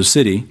away into the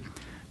city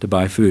to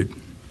buy food.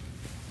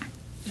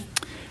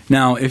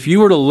 Now, if you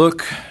were to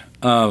look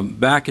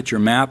back at your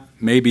map,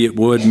 maybe it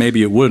would,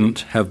 maybe it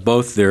wouldn't have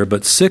both there,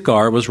 but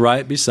Sychar was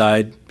right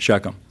beside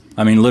Shechem.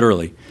 I mean,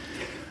 literally.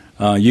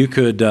 You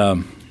could,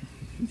 well,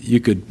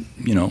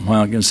 I'm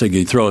going to say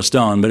you throw a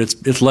stone, but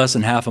it's less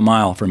than half a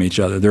mile from each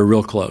other. They're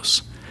real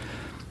close.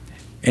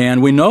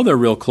 And we know they're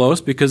real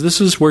close because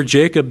this is where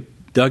Jacob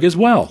dug his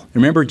well.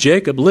 Remember,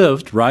 Jacob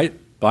lived right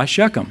by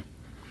Shechem.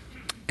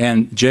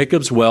 And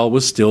Jacob's well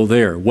was still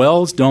there.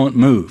 Wells don't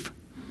move.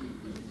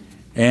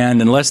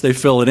 And unless they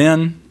fill it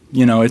in,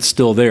 it's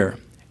still there.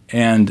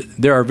 And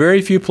there are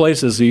very few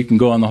places that you can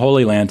go in the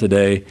Holy Land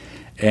today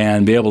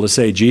and be able to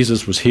say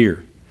Jesus was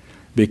here.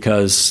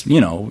 Because,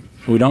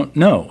 we don't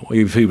know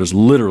if he was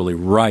literally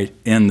right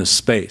in the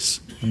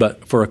space.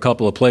 But for a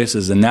couple of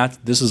places, and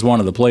this is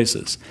one of the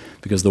places,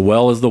 because the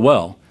well is the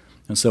well.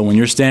 And so when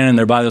you're standing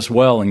there by this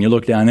well and you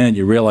look down in it,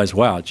 you realize,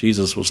 wow,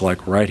 Jesus was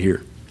like right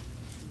here.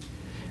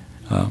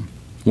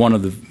 One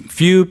of the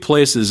few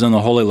places in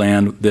the Holy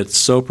Land that's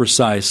so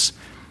precise.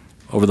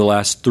 Over the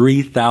last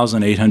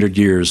 3,800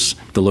 years,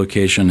 the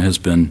location has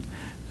been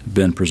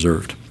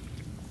preserved.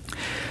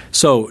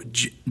 So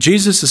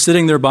Jesus is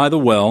sitting there by the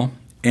well,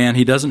 and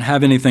he doesn't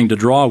have anything to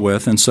draw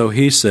with, and so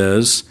he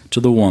says to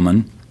the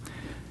woman,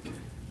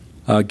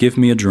 "Give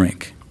me a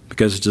drink,"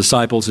 because his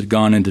disciples had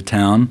gone into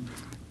town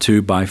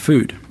to buy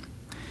food.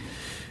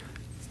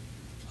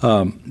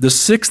 The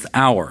 6th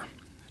hour.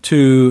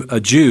 To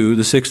a Jew,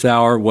 the 6th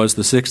hour was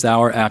the 6th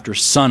hour after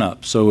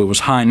sunup, so it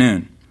was high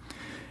noon.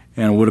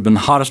 And it would have been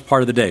the hottest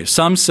part of the day.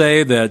 Some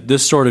say that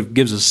this sort of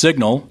gives a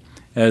signal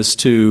as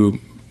to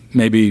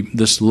maybe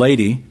this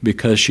lady,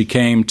 because she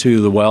came to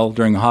the well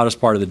during the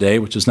hottest part of the day,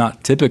 which is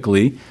not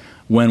typically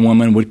when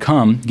women would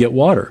come get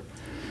water.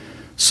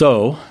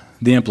 So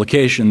the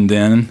implication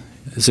then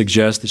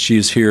suggests that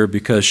she's here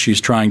because she's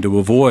trying to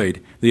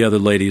avoid the other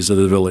ladies of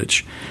the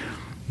village.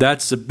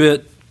 That's a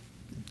bit,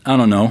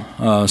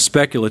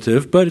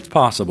 speculative, but it's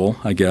possible,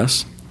 I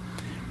guess.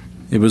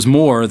 It was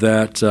more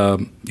that,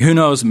 who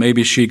knows,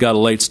 maybe she got a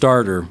late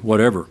start or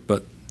whatever,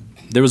 but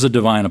there was a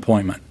divine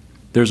appointment.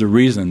 There's a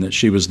reason that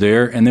she was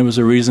there, and there was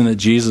a reason that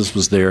Jesus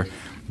was there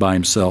by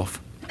himself.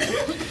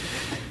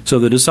 So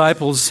the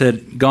disciples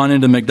had gone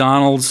into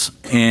McDonald's,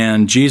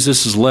 and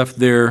Jesus is left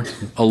there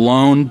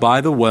alone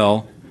by the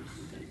well,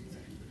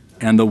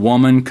 and the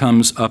woman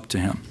comes up to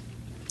him.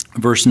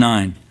 Verse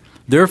 9,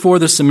 "Therefore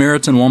the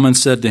Samaritan woman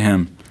said to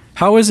him,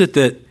 'How is it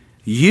that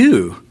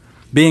you,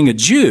 being a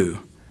Jew,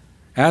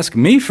 ask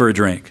me for a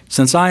drink,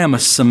 since I am a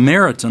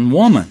Samaritan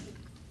woman?'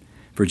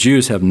 For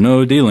Jews have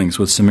no dealings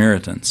with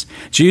Samaritans."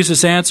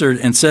 Jesus answered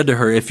and said to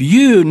her, "If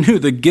you knew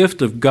the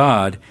gift of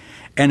God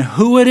and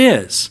who it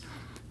is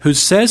who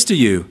says to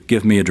you,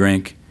 'Give me a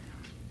drink,'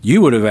 you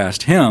would have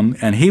asked him,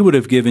 and he would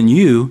have given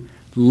you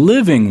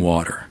living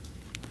water."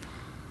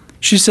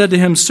 She said to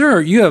him, "Sir,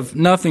 you have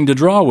nothing to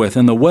draw with,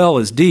 and the well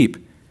is deep.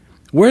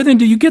 Where then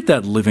do you get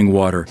that living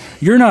water?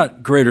 You're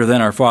not greater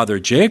than our father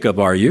Jacob,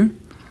 are you,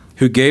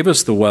 who gave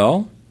us the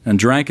well and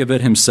drank of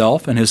it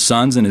himself and his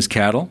sons and his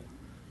cattle?"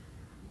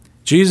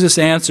 Jesus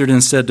answered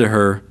and said to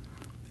her,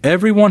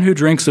 "Everyone who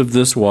drinks of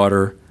this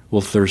water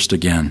will thirst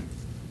again.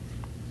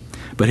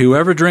 But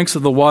whoever drinks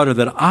of the water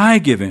that I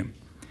give him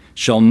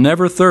shall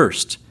never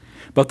thirst.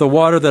 But the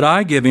water that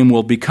I give him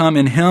will become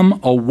in him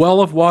a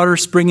well of water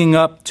springing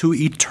up to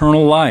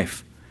eternal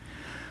life."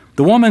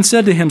 The woman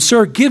said to him,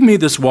 "Sir, give me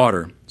this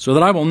water, so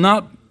that I will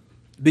not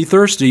be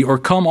thirsty or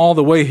come all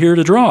the way here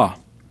to draw."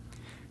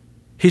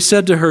 He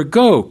said to her,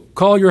 "Go,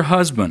 call your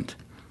husband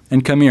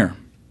and come here."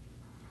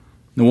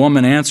 The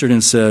woman answered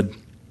and said,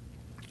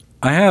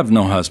 "I have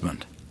no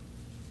husband."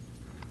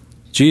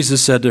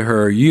 Jesus said to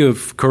her, "You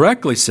have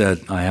correctly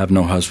said, 'I have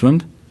no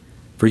husband,'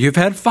 for you've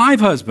had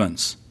 5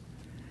 husbands,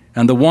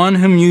 and the one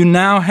whom you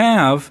now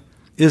have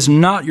is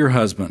not your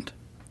husband.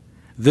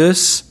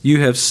 This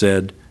you have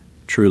said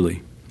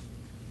truly."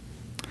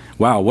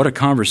 Wow, what a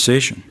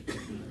conversation.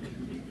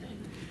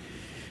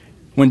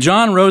 When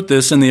John wrote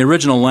this in the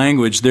original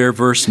language there,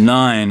 verse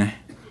 9,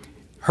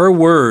 her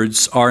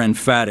words are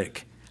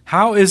emphatic.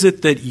 How is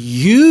it that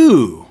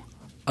you,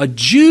 a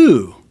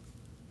Jew,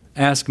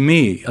 ask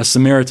me, a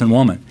Samaritan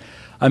woman?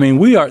 I mean,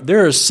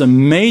 there are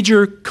some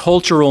major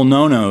cultural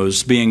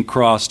no-nos being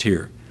crossed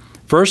here.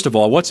 First of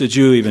all, what's a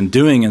Jew even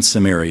doing in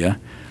Samaria?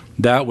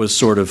 That was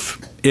sort of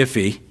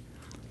iffy.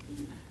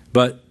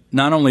 But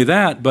not only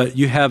that, but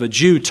you have a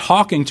Jew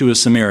talking to a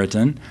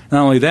Samaritan.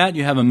 Not only that,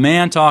 you have a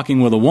man talking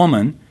with a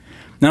woman.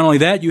 Not only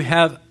that, you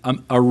have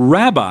a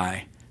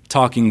rabbi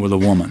talking with a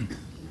woman.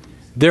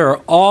 There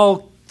are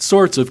all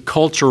sorts of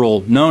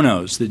cultural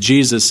no-nos that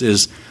Jesus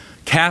is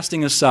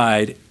casting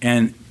aside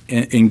and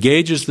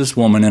engages this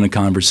woman in a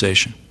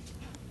conversation.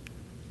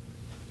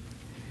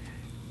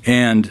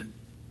 And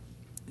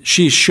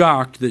she's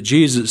shocked that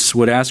Jesus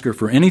would ask her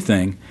for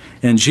anything.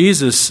 And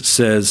Jesus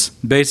says,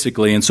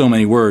 basically, in so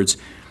many words,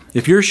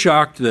 if you're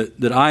shocked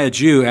that I, a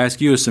Jew,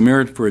 ask you, a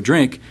Samaritan, for a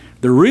drink,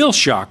 the real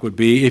shock would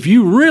be if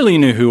you really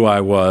knew who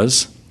I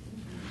was,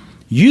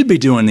 you'd be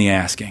doing the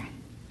asking.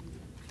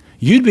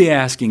 You'd be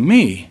asking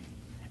me,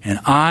 and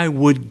I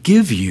would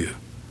give you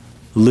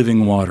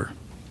living water.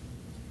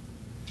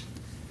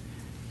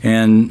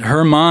 And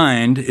her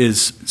mind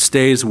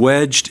stays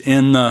wedged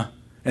in the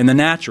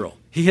natural.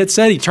 He had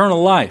said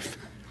eternal life,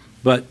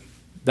 but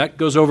that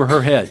goes over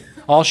her head.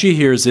 All she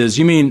hears is,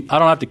 you mean I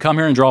don't have to come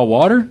here and draw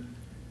water?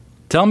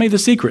 Tell me the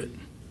secret.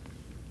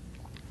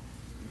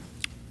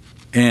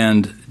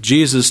 And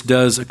Jesus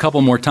does a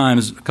couple more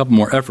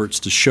efforts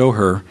to show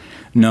her,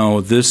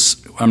 no,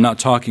 I'm not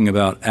talking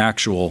about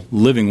actual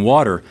living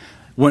water.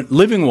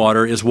 Living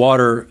water is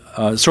water,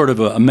 sort of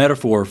a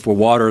metaphor for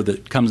water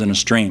that comes in a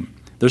stream.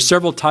 There's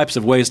several types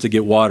of ways to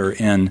get water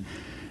in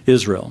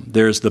Israel.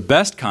 There's the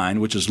best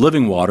kind, which is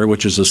living water,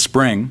 which is a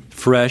spring,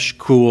 fresh,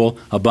 cool,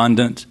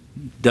 abundant,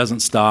 doesn't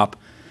stop.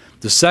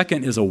 The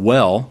second is a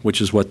well, which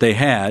is what they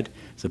had.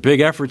 It's a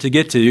big effort to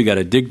get to. You got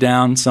to dig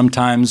down.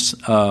 Sometimes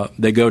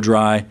they go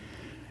dry.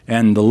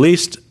 And the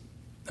least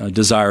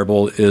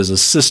desirable is a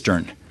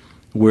cistern,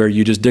 where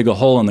you just dig a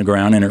hole in the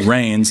ground and it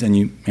rains, and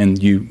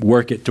you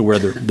work it to where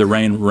the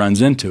rain runs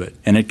into it,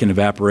 and it can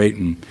evaporate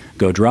and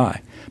go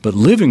dry. But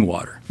living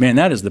water, man,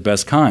 that is the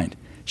best kind.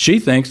 She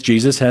thinks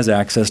Jesus has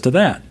access to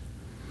that.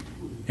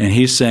 And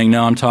he's saying,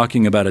 no, I'm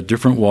talking about a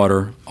different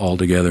water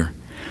altogether.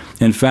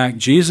 In fact,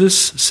 Jesus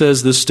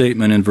says this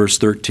statement in verse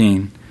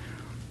 13,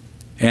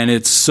 and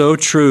it's so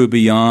true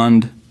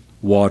beyond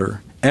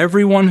water.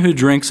 Everyone who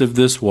drinks of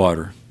this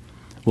water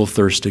will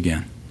thirst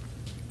again.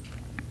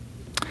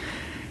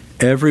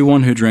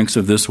 Everyone who drinks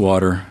of this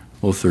water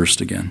will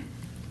thirst again.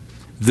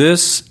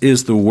 This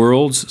is the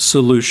world's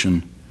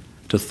solution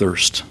to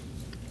thirst.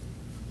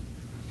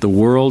 The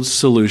world's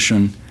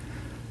solution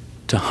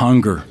to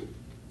hunger,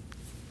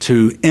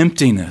 to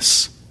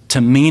emptiness, to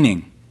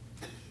meaning,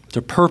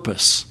 to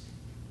purpose,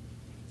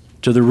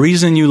 to the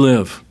reason you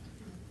live.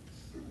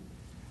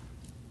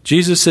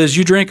 Jesus says,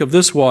 you drink of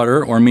this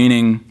water, or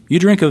meaning you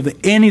drink of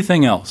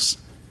anything else,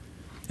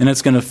 and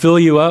it's going to fill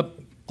you up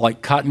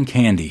like cotton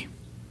candy.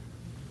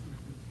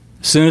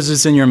 As soon as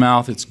it's in your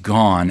mouth, it's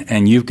gone,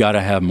 and you've got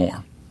to have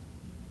more.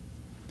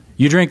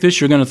 You drink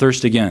this, you're going to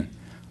thirst again.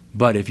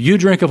 But if you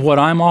drink of what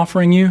I'm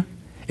offering you,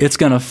 it's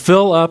going to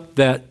fill up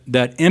that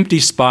empty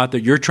spot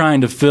that you're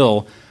trying to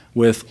fill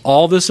with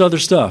all this other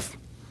stuff.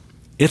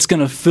 It's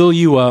going to fill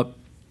you up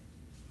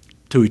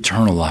to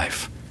eternal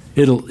life.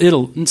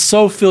 It'll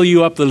so fill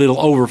you up that it'll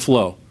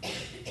overflow.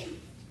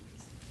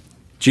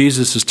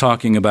 Jesus is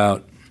talking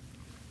about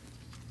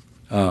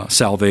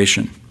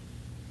salvation,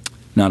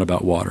 not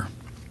about water.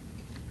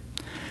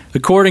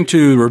 According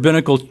to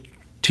rabbinical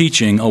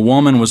teaching, a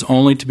woman was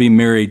only to be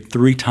married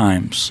 3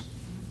 times,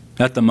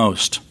 at the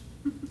most.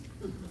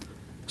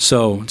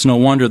 So it's no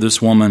wonder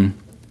this woman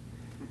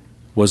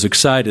was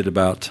excited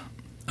about,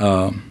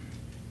 or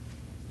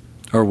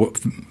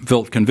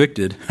felt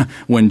convicted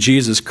when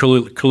Jesus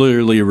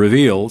clearly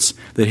reveals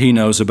that he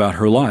knows about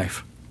her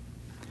life.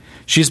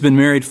 She's been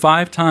married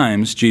 5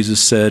 times,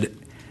 Jesus said,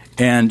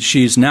 and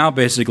she's now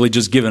basically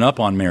just given up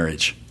on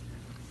marriage.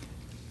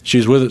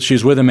 She's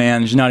with a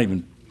man, she's not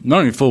even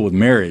full with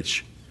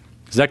marriage,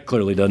 because that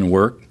clearly doesn't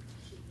work.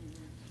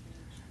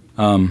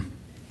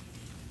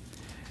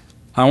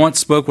 I once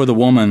spoke with a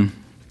woman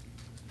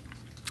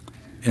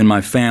in my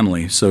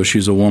family, so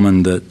she's a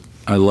woman that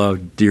I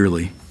love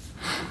dearly.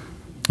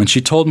 And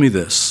she told me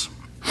this.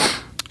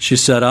 She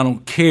said, I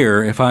don't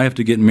care if I have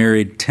to get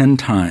married 10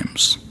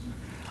 times.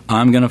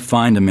 I'm going to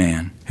find a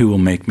man who will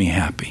make me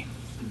happy.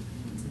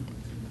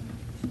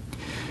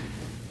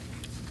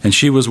 And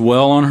she was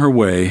well on her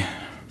way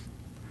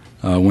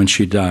when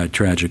she died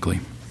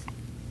tragically.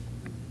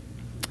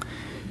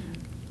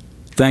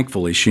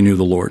 Thankfully, she knew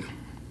the Lord.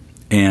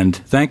 And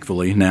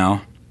thankfully,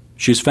 now,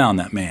 she's found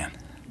that man.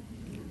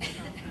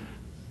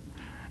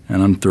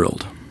 And I'm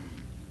thrilled.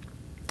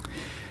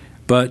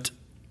 But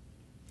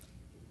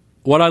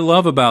what I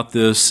love about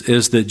this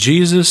is that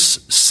Jesus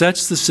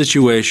sets the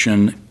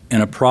situation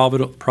in a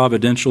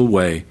providential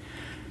way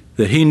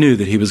that he knew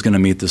that he was going to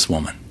meet this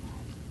woman.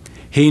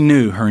 He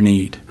knew her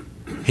need.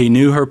 He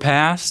knew her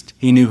past.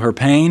 He knew her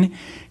pain.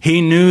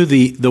 He knew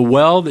the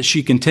well that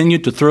she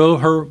continued to throw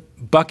her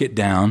bucket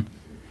down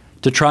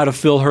to try to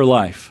fill her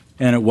life,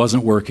 and it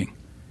wasn't working.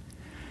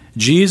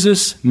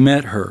 Jesus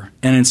met her,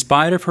 and in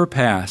spite of her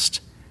past,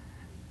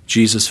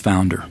 Jesus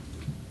found her.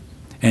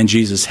 And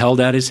Jesus held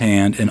out his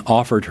hand and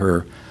offered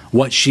her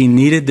what she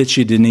needed that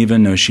she didn't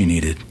even know she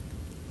needed.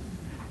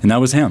 And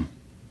that was him.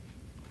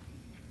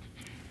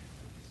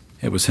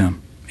 It was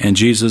him. And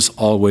Jesus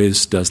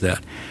always does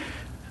that.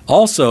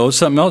 Also,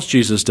 something else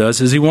Jesus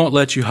does is he won't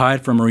let you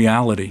hide from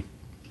reality.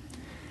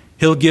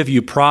 He'll give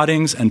you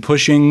proddings and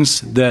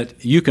pushings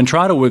that you can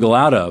try to wiggle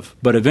out of,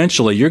 but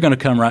eventually you're going to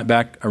come right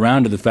back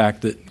around to the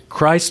fact that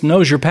Christ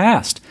knows your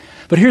past.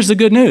 But here's the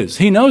good news.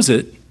 He knows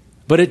it,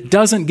 but it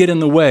doesn't get in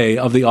the way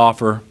of the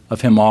offer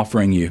of him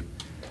offering you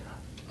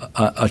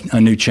a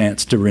new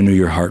chance to renew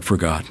your heart for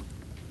God.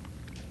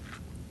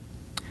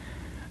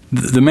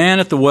 The man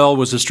at the well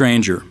was a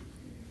stranger,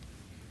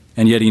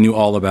 and yet he knew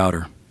all about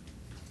her.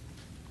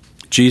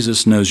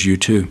 Jesus knows you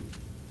too.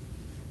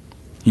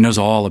 He knows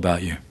all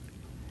about you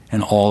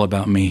and all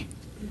about me.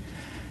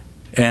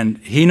 And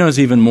he knows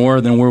even more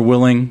than we're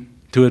willing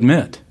to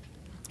admit.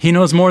 He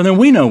knows more than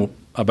we know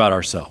about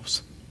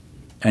ourselves.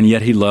 And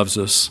yet he loves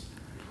us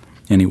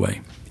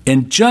anyway.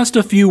 In just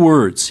a few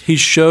words, he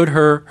showed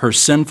her her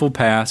sinful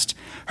past,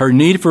 her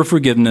need for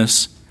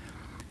forgiveness,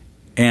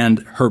 and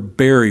her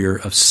barrier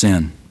of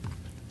sin,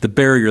 the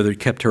barrier that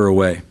kept her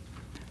away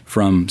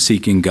from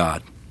seeking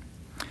God.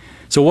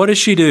 So what does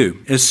she do?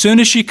 As soon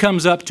as she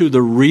comes up to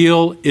the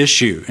real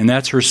issue, and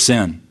that's her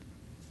sin,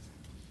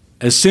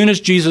 as soon as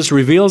Jesus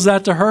reveals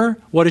that to her,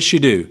 what does she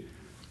do?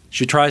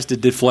 She tries to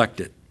deflect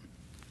it.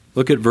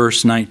 Look at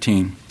verse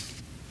 19.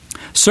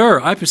 Sir,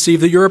 I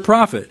perceive that you're a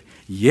prophet.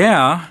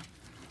 Yeah,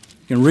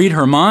 you can read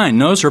her mind,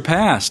 knows her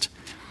past.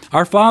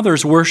 Our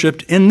fathers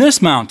worshipped in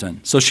this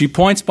mountain. So she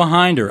points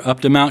behind her up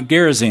to Mount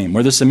Gerizim,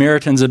 where the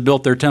Samaritans had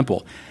built their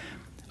temple.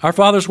 Our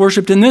fathers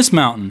worshipped in this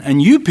mountain,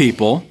 and you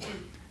people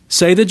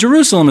say that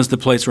Jerusalem is the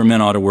place where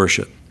men ought to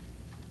worship.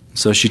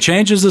 So she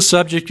changes the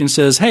subject and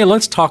says, hey,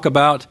 let's talk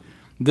about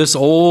this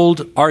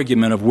old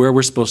argument of where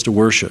we're supposed to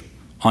worship,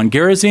 on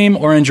Gerizim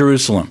or in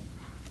Jerusalem,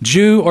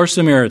 Jew or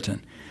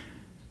Samaritan.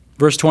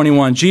 Verse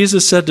 21,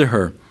 Jesus said to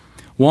her,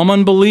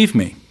 Woman, believe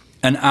me,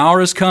 an hour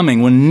is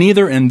coming when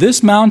neither in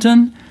this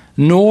mountain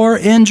nor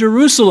in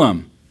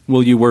Jerusalem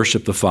will you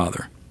worship the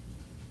Father.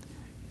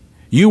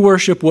 You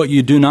worship what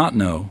you do not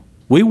know.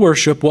 We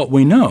worship what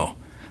we know,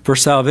 for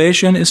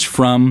salvation is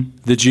from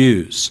the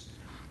Jews.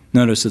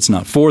 Notice it's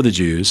not for the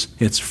Jews,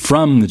 it's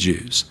from the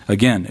Jews.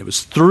 Again, it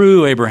was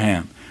through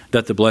Abraham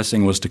that the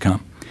blessing was to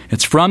come.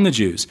 It's from the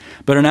Jews.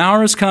 But an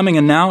hour is coming,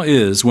 and now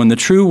is, when the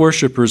true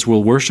worshipers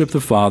will worship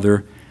the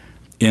Father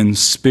in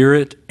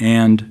spirit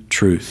and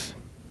truth.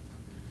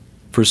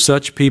 For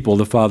such people,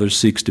 the Father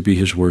seeks to be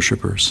his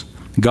worshipers.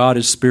 God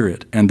is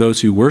spirit, and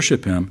those who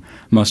worship him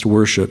must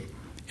worship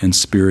in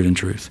spirit and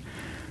truth.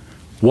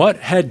 What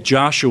had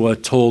Joshua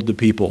told the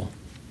people?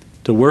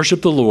 To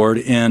worship the Lord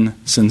in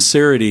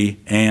sincerity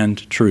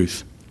and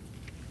truth.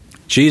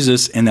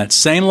 Jesus, in that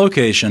same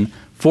location,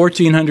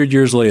 1,400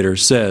 years later,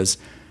 says,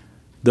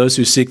 those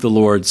who seek the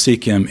Lord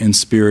seek him in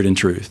spirit and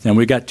truth. And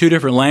we've got two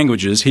different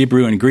languages,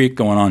 Hebrew and Greek,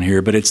 going on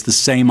here, but it's the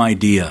same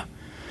idea.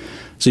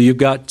 So you've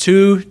got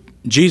two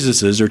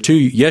Jesuses or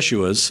two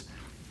Yeshuas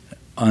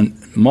on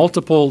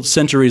multiple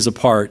centuries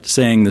apart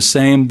saying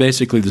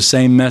basically the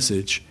same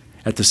message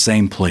at the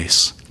same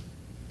place.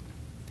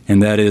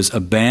 And that is,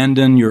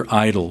 abandon your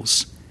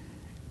idols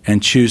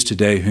and choose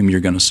today whom you're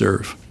going to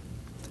serve.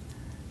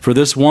 For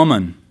this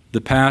woman,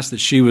 the past that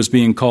she was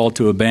being called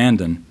to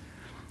abandon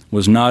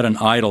was not an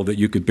idol that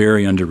you could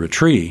bury under a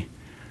tree,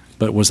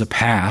 but was a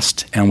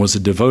past and was a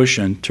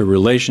devotion to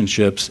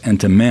relationships and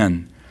to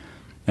men,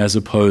 as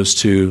opposed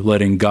to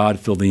letting God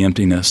fill the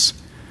emptiness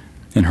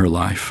in her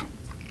life.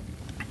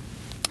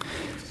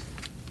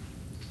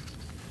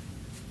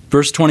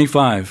 Verse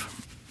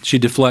 25, she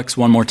deflects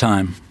one more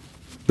time.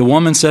 The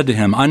woman said to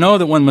him, I know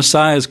that when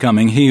Messiah is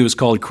coming, he who is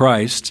called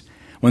Christ,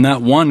 when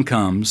that one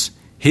comes,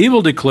 he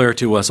will declare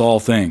to us all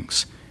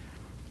things.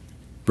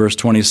 Verse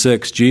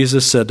 26,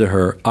 Jesus said to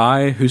her,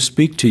 I who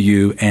speak to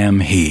you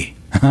am he.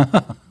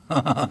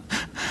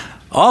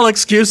 All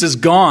excuse is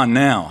gone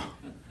now.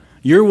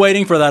 You're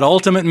waiting for that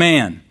ultimate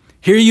man.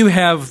 Here you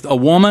have a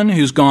woman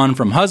who's gone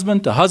from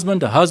husband to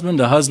husband to husband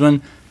to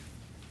husband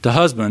to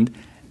husband,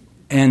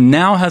 and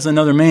now has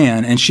another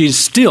man, and she's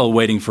still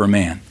waiting for a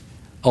man,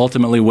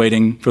 ultimately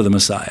waiting for the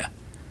Messiah.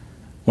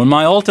 When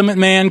my ultimate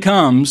man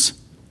comes,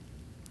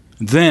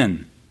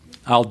 then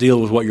I'll deal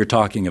with what you're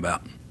talking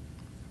about.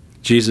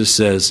 Jesus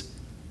says,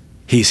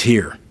 he's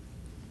here.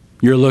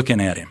 You're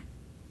looking at him.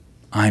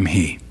 I'm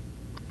he.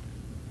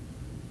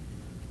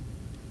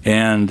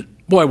 And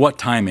boy, what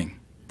timing.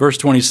 Verse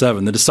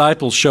 27, the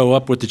disciples show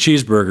up with the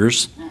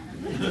cheeseburgers.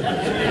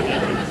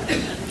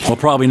 Well,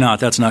 probably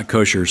not. That's not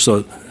kosher.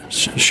 So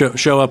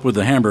show up with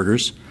the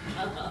hamburgers.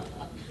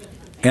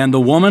 And the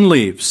woman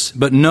leaves.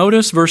 But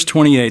notice verse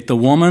 28, the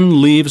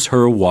woman leaves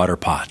her water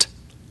pot.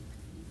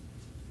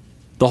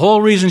 The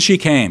whole reason she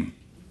came,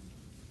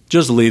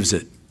 just leaves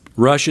it,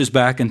 rushes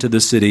back into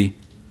the city,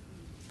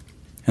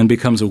 and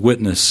becomes a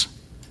witness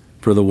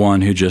for the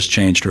one who just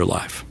changed her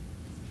life.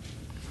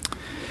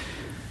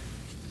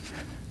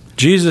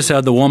 Jesus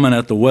had the woman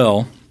at the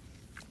well,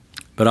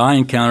 but I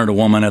encountered a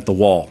woman at the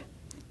wall.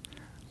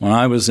 When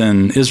I was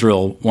in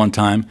Israel one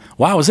time,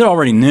 wow, is it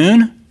already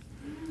noon?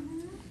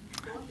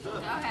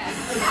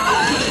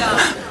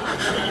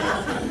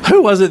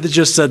 Who was it that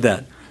just said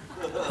that?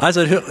 I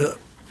said,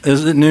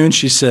 is it noon?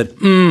 She said,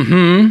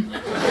 mm-hmm.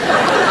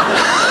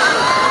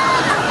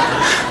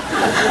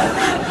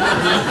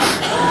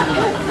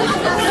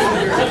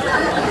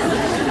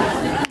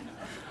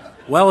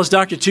 Well, as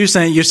Dr.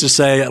 Toussaint used to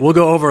say, we'll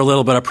go over a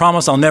little, but I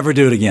promise I'll never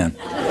do it again.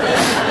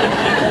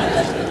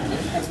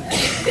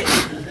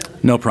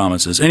 No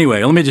promises.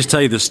 Anyway, let me just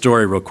tell you this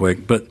story real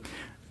quick. But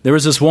there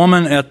was this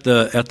woman at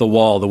the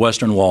wall, the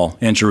Western Wall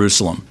in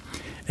Jerusalem.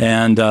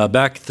 And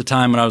back at the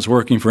time when I was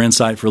working for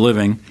Insight for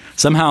Living,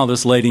 somehow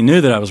this lady knew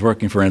that I was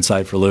working for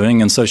Insight for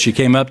Living. And so she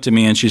came up to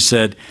me and she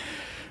said,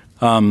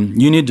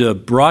 you need to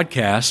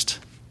broadcast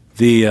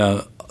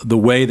the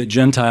way that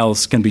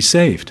Gentiles can be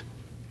saved.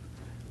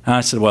 And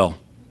I said, well,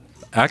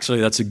 actually,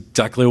 that's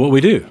exactly what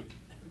we do.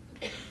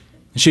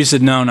 And she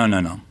said,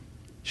 no.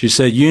 She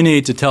said, you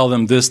need to tell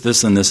them this,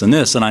 this, and this, and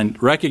this. And I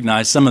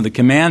recognized some of the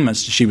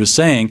commandments she was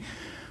saying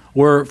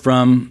were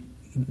from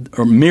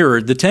or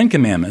mirrored the Ten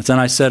Commandments.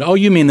 And I said, oh,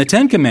 you mean the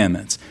Ten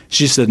Commandments?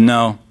 She said,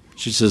 no.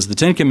 She says, the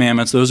Ten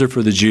Commandments, those are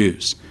for the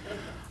Jews.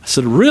 I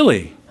said,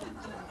 really?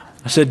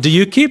 I said, do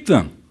you keep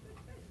them?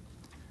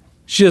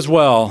 She says,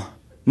 well,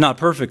 not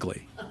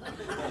perfectly.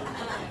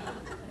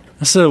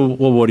 I said,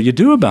 well, what do you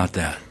do about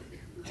that?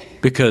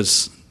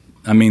 Because,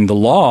 the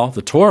law,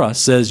 the Torah,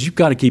 says you've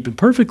got to keep it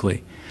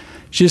perfectly.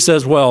 She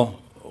says, and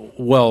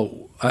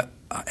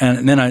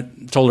then I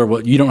told her,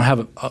 well, you don't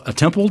have a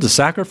temple to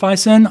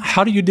sacrifice in?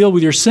 How do you deal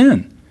with your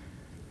sin?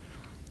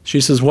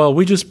 She says, well,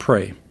 we just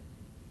pray.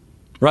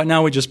 Right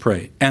now we just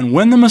pray. And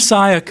when the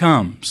Messiah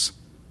comes,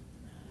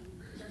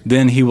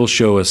 then he will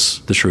show us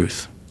the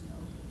truth.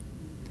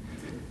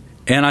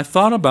 And I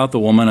thought about the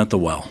woman at the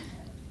well.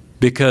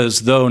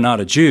 Because though not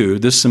a Jew,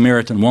 this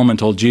Samaritan woman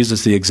told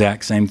Jesus the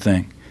exact same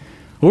thing.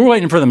 We're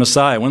waiting for the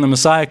Messiah. When the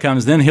Messiah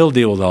comes, then he'll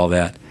deal with all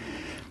that.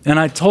 And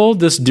I told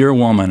this dear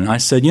woman, I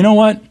said, you know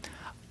what?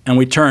 And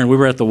we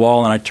were at the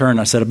wall, and I turned,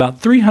 I said,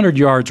 about 300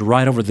 yards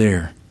right over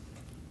there,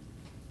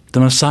 the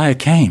Messiah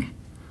came.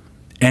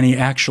 And he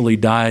actually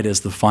died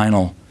as the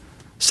final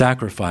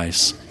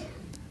sacrifice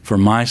for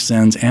my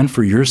sins and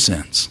for your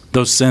sins.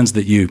 Those sins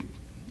that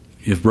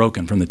you've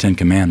broken from the Ten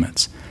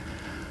Commandments.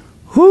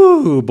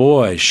 Whoo,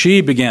 boy,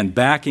 she began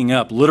backing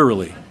up,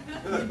 literally.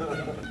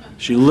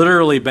 She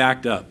literally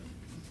backed up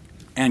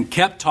and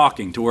kept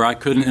talking to where I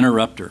couldn't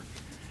interrupt her.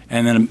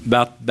 And then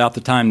about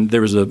the time there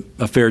was a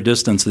fair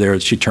distance there,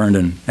 she turned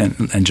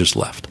and just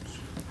left.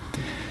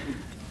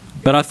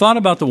 But I thought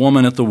about the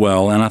woman at the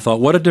well, and I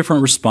thought, what a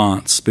different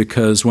response,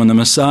 because when the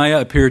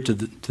Messiah appeared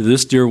to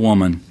this dear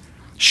woman,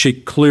 she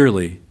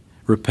clearly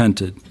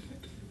repented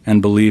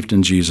and believed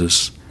in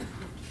Jesus.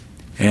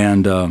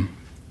 And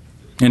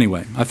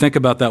anyway, I think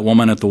about that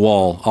woman at the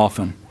wall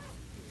often.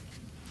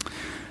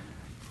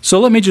 So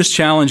let me just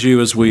challenge you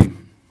as we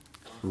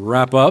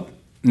wrap up,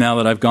 now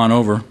that I've gone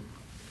over,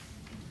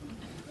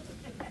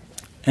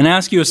 and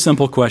ask you a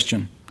simple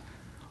question.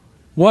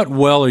 What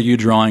well are you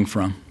drawing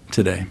from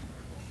today?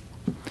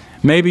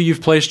 Maybe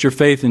you've placed your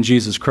faith in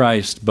Jesus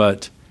Christ,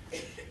 but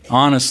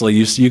honestly,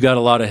 you got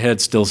a lot of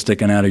head still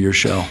sticking out of your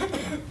shell.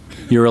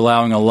 You're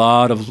allowing a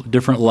lot of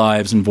different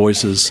lives and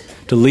voices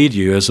to lead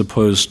you as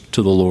opposed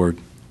to the Lord.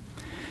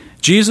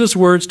 Jesus'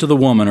 words to the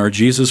woman are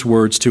Jesus'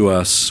 words to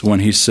us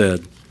when he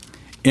said,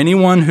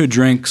 anyone who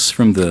drinks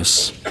from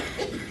this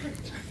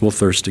will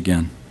thirst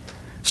again.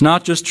 It's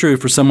not just true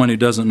for someone who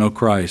doesn't know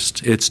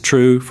Christ. It's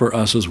true for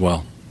us as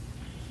well.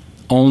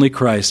 Only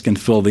Christ can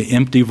fill the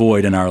empty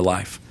void in our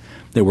life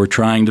that we're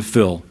trying to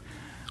fill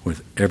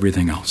with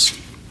everything else.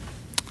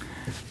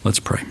 Let's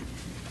pray.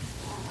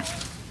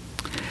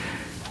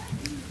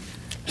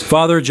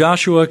 Father,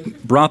 Joshua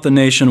brought the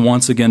nation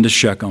once again to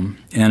Shechem,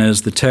 and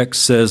as the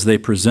text says, they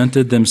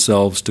presented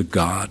themselves to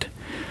God.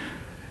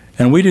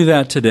 And we do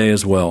that today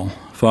as well.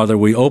 Father,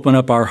 we open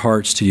up our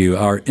hearts to you,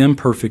 our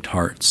imperfect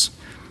hearts.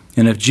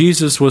 And if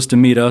Jesus was to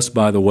meet us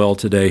by the well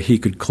today, he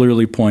could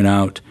clearly point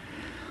out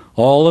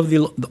all of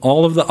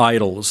the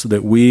idols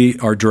that we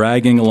are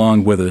dragging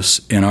along with us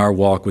in our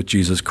walk with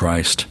Jesus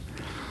Christ.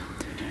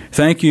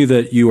 Thank you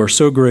that you are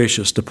so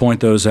gracious to point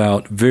those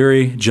out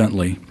very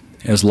gently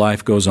as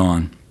life goes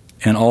on.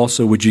 And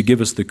also, would you give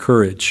us the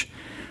courage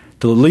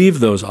to leave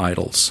those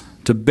idols,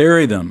 to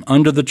bury them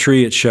under the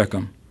tree at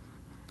Shechem,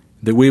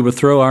 that we would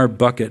throw our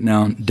bucket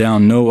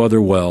down no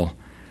other well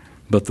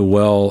but the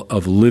well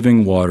of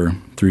living water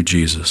through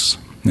Jesus.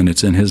 And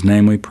it's in his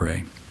name we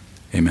pray.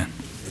 Amen.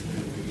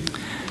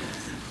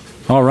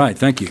 All right,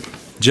 thank you.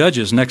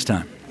 Judges next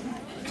time.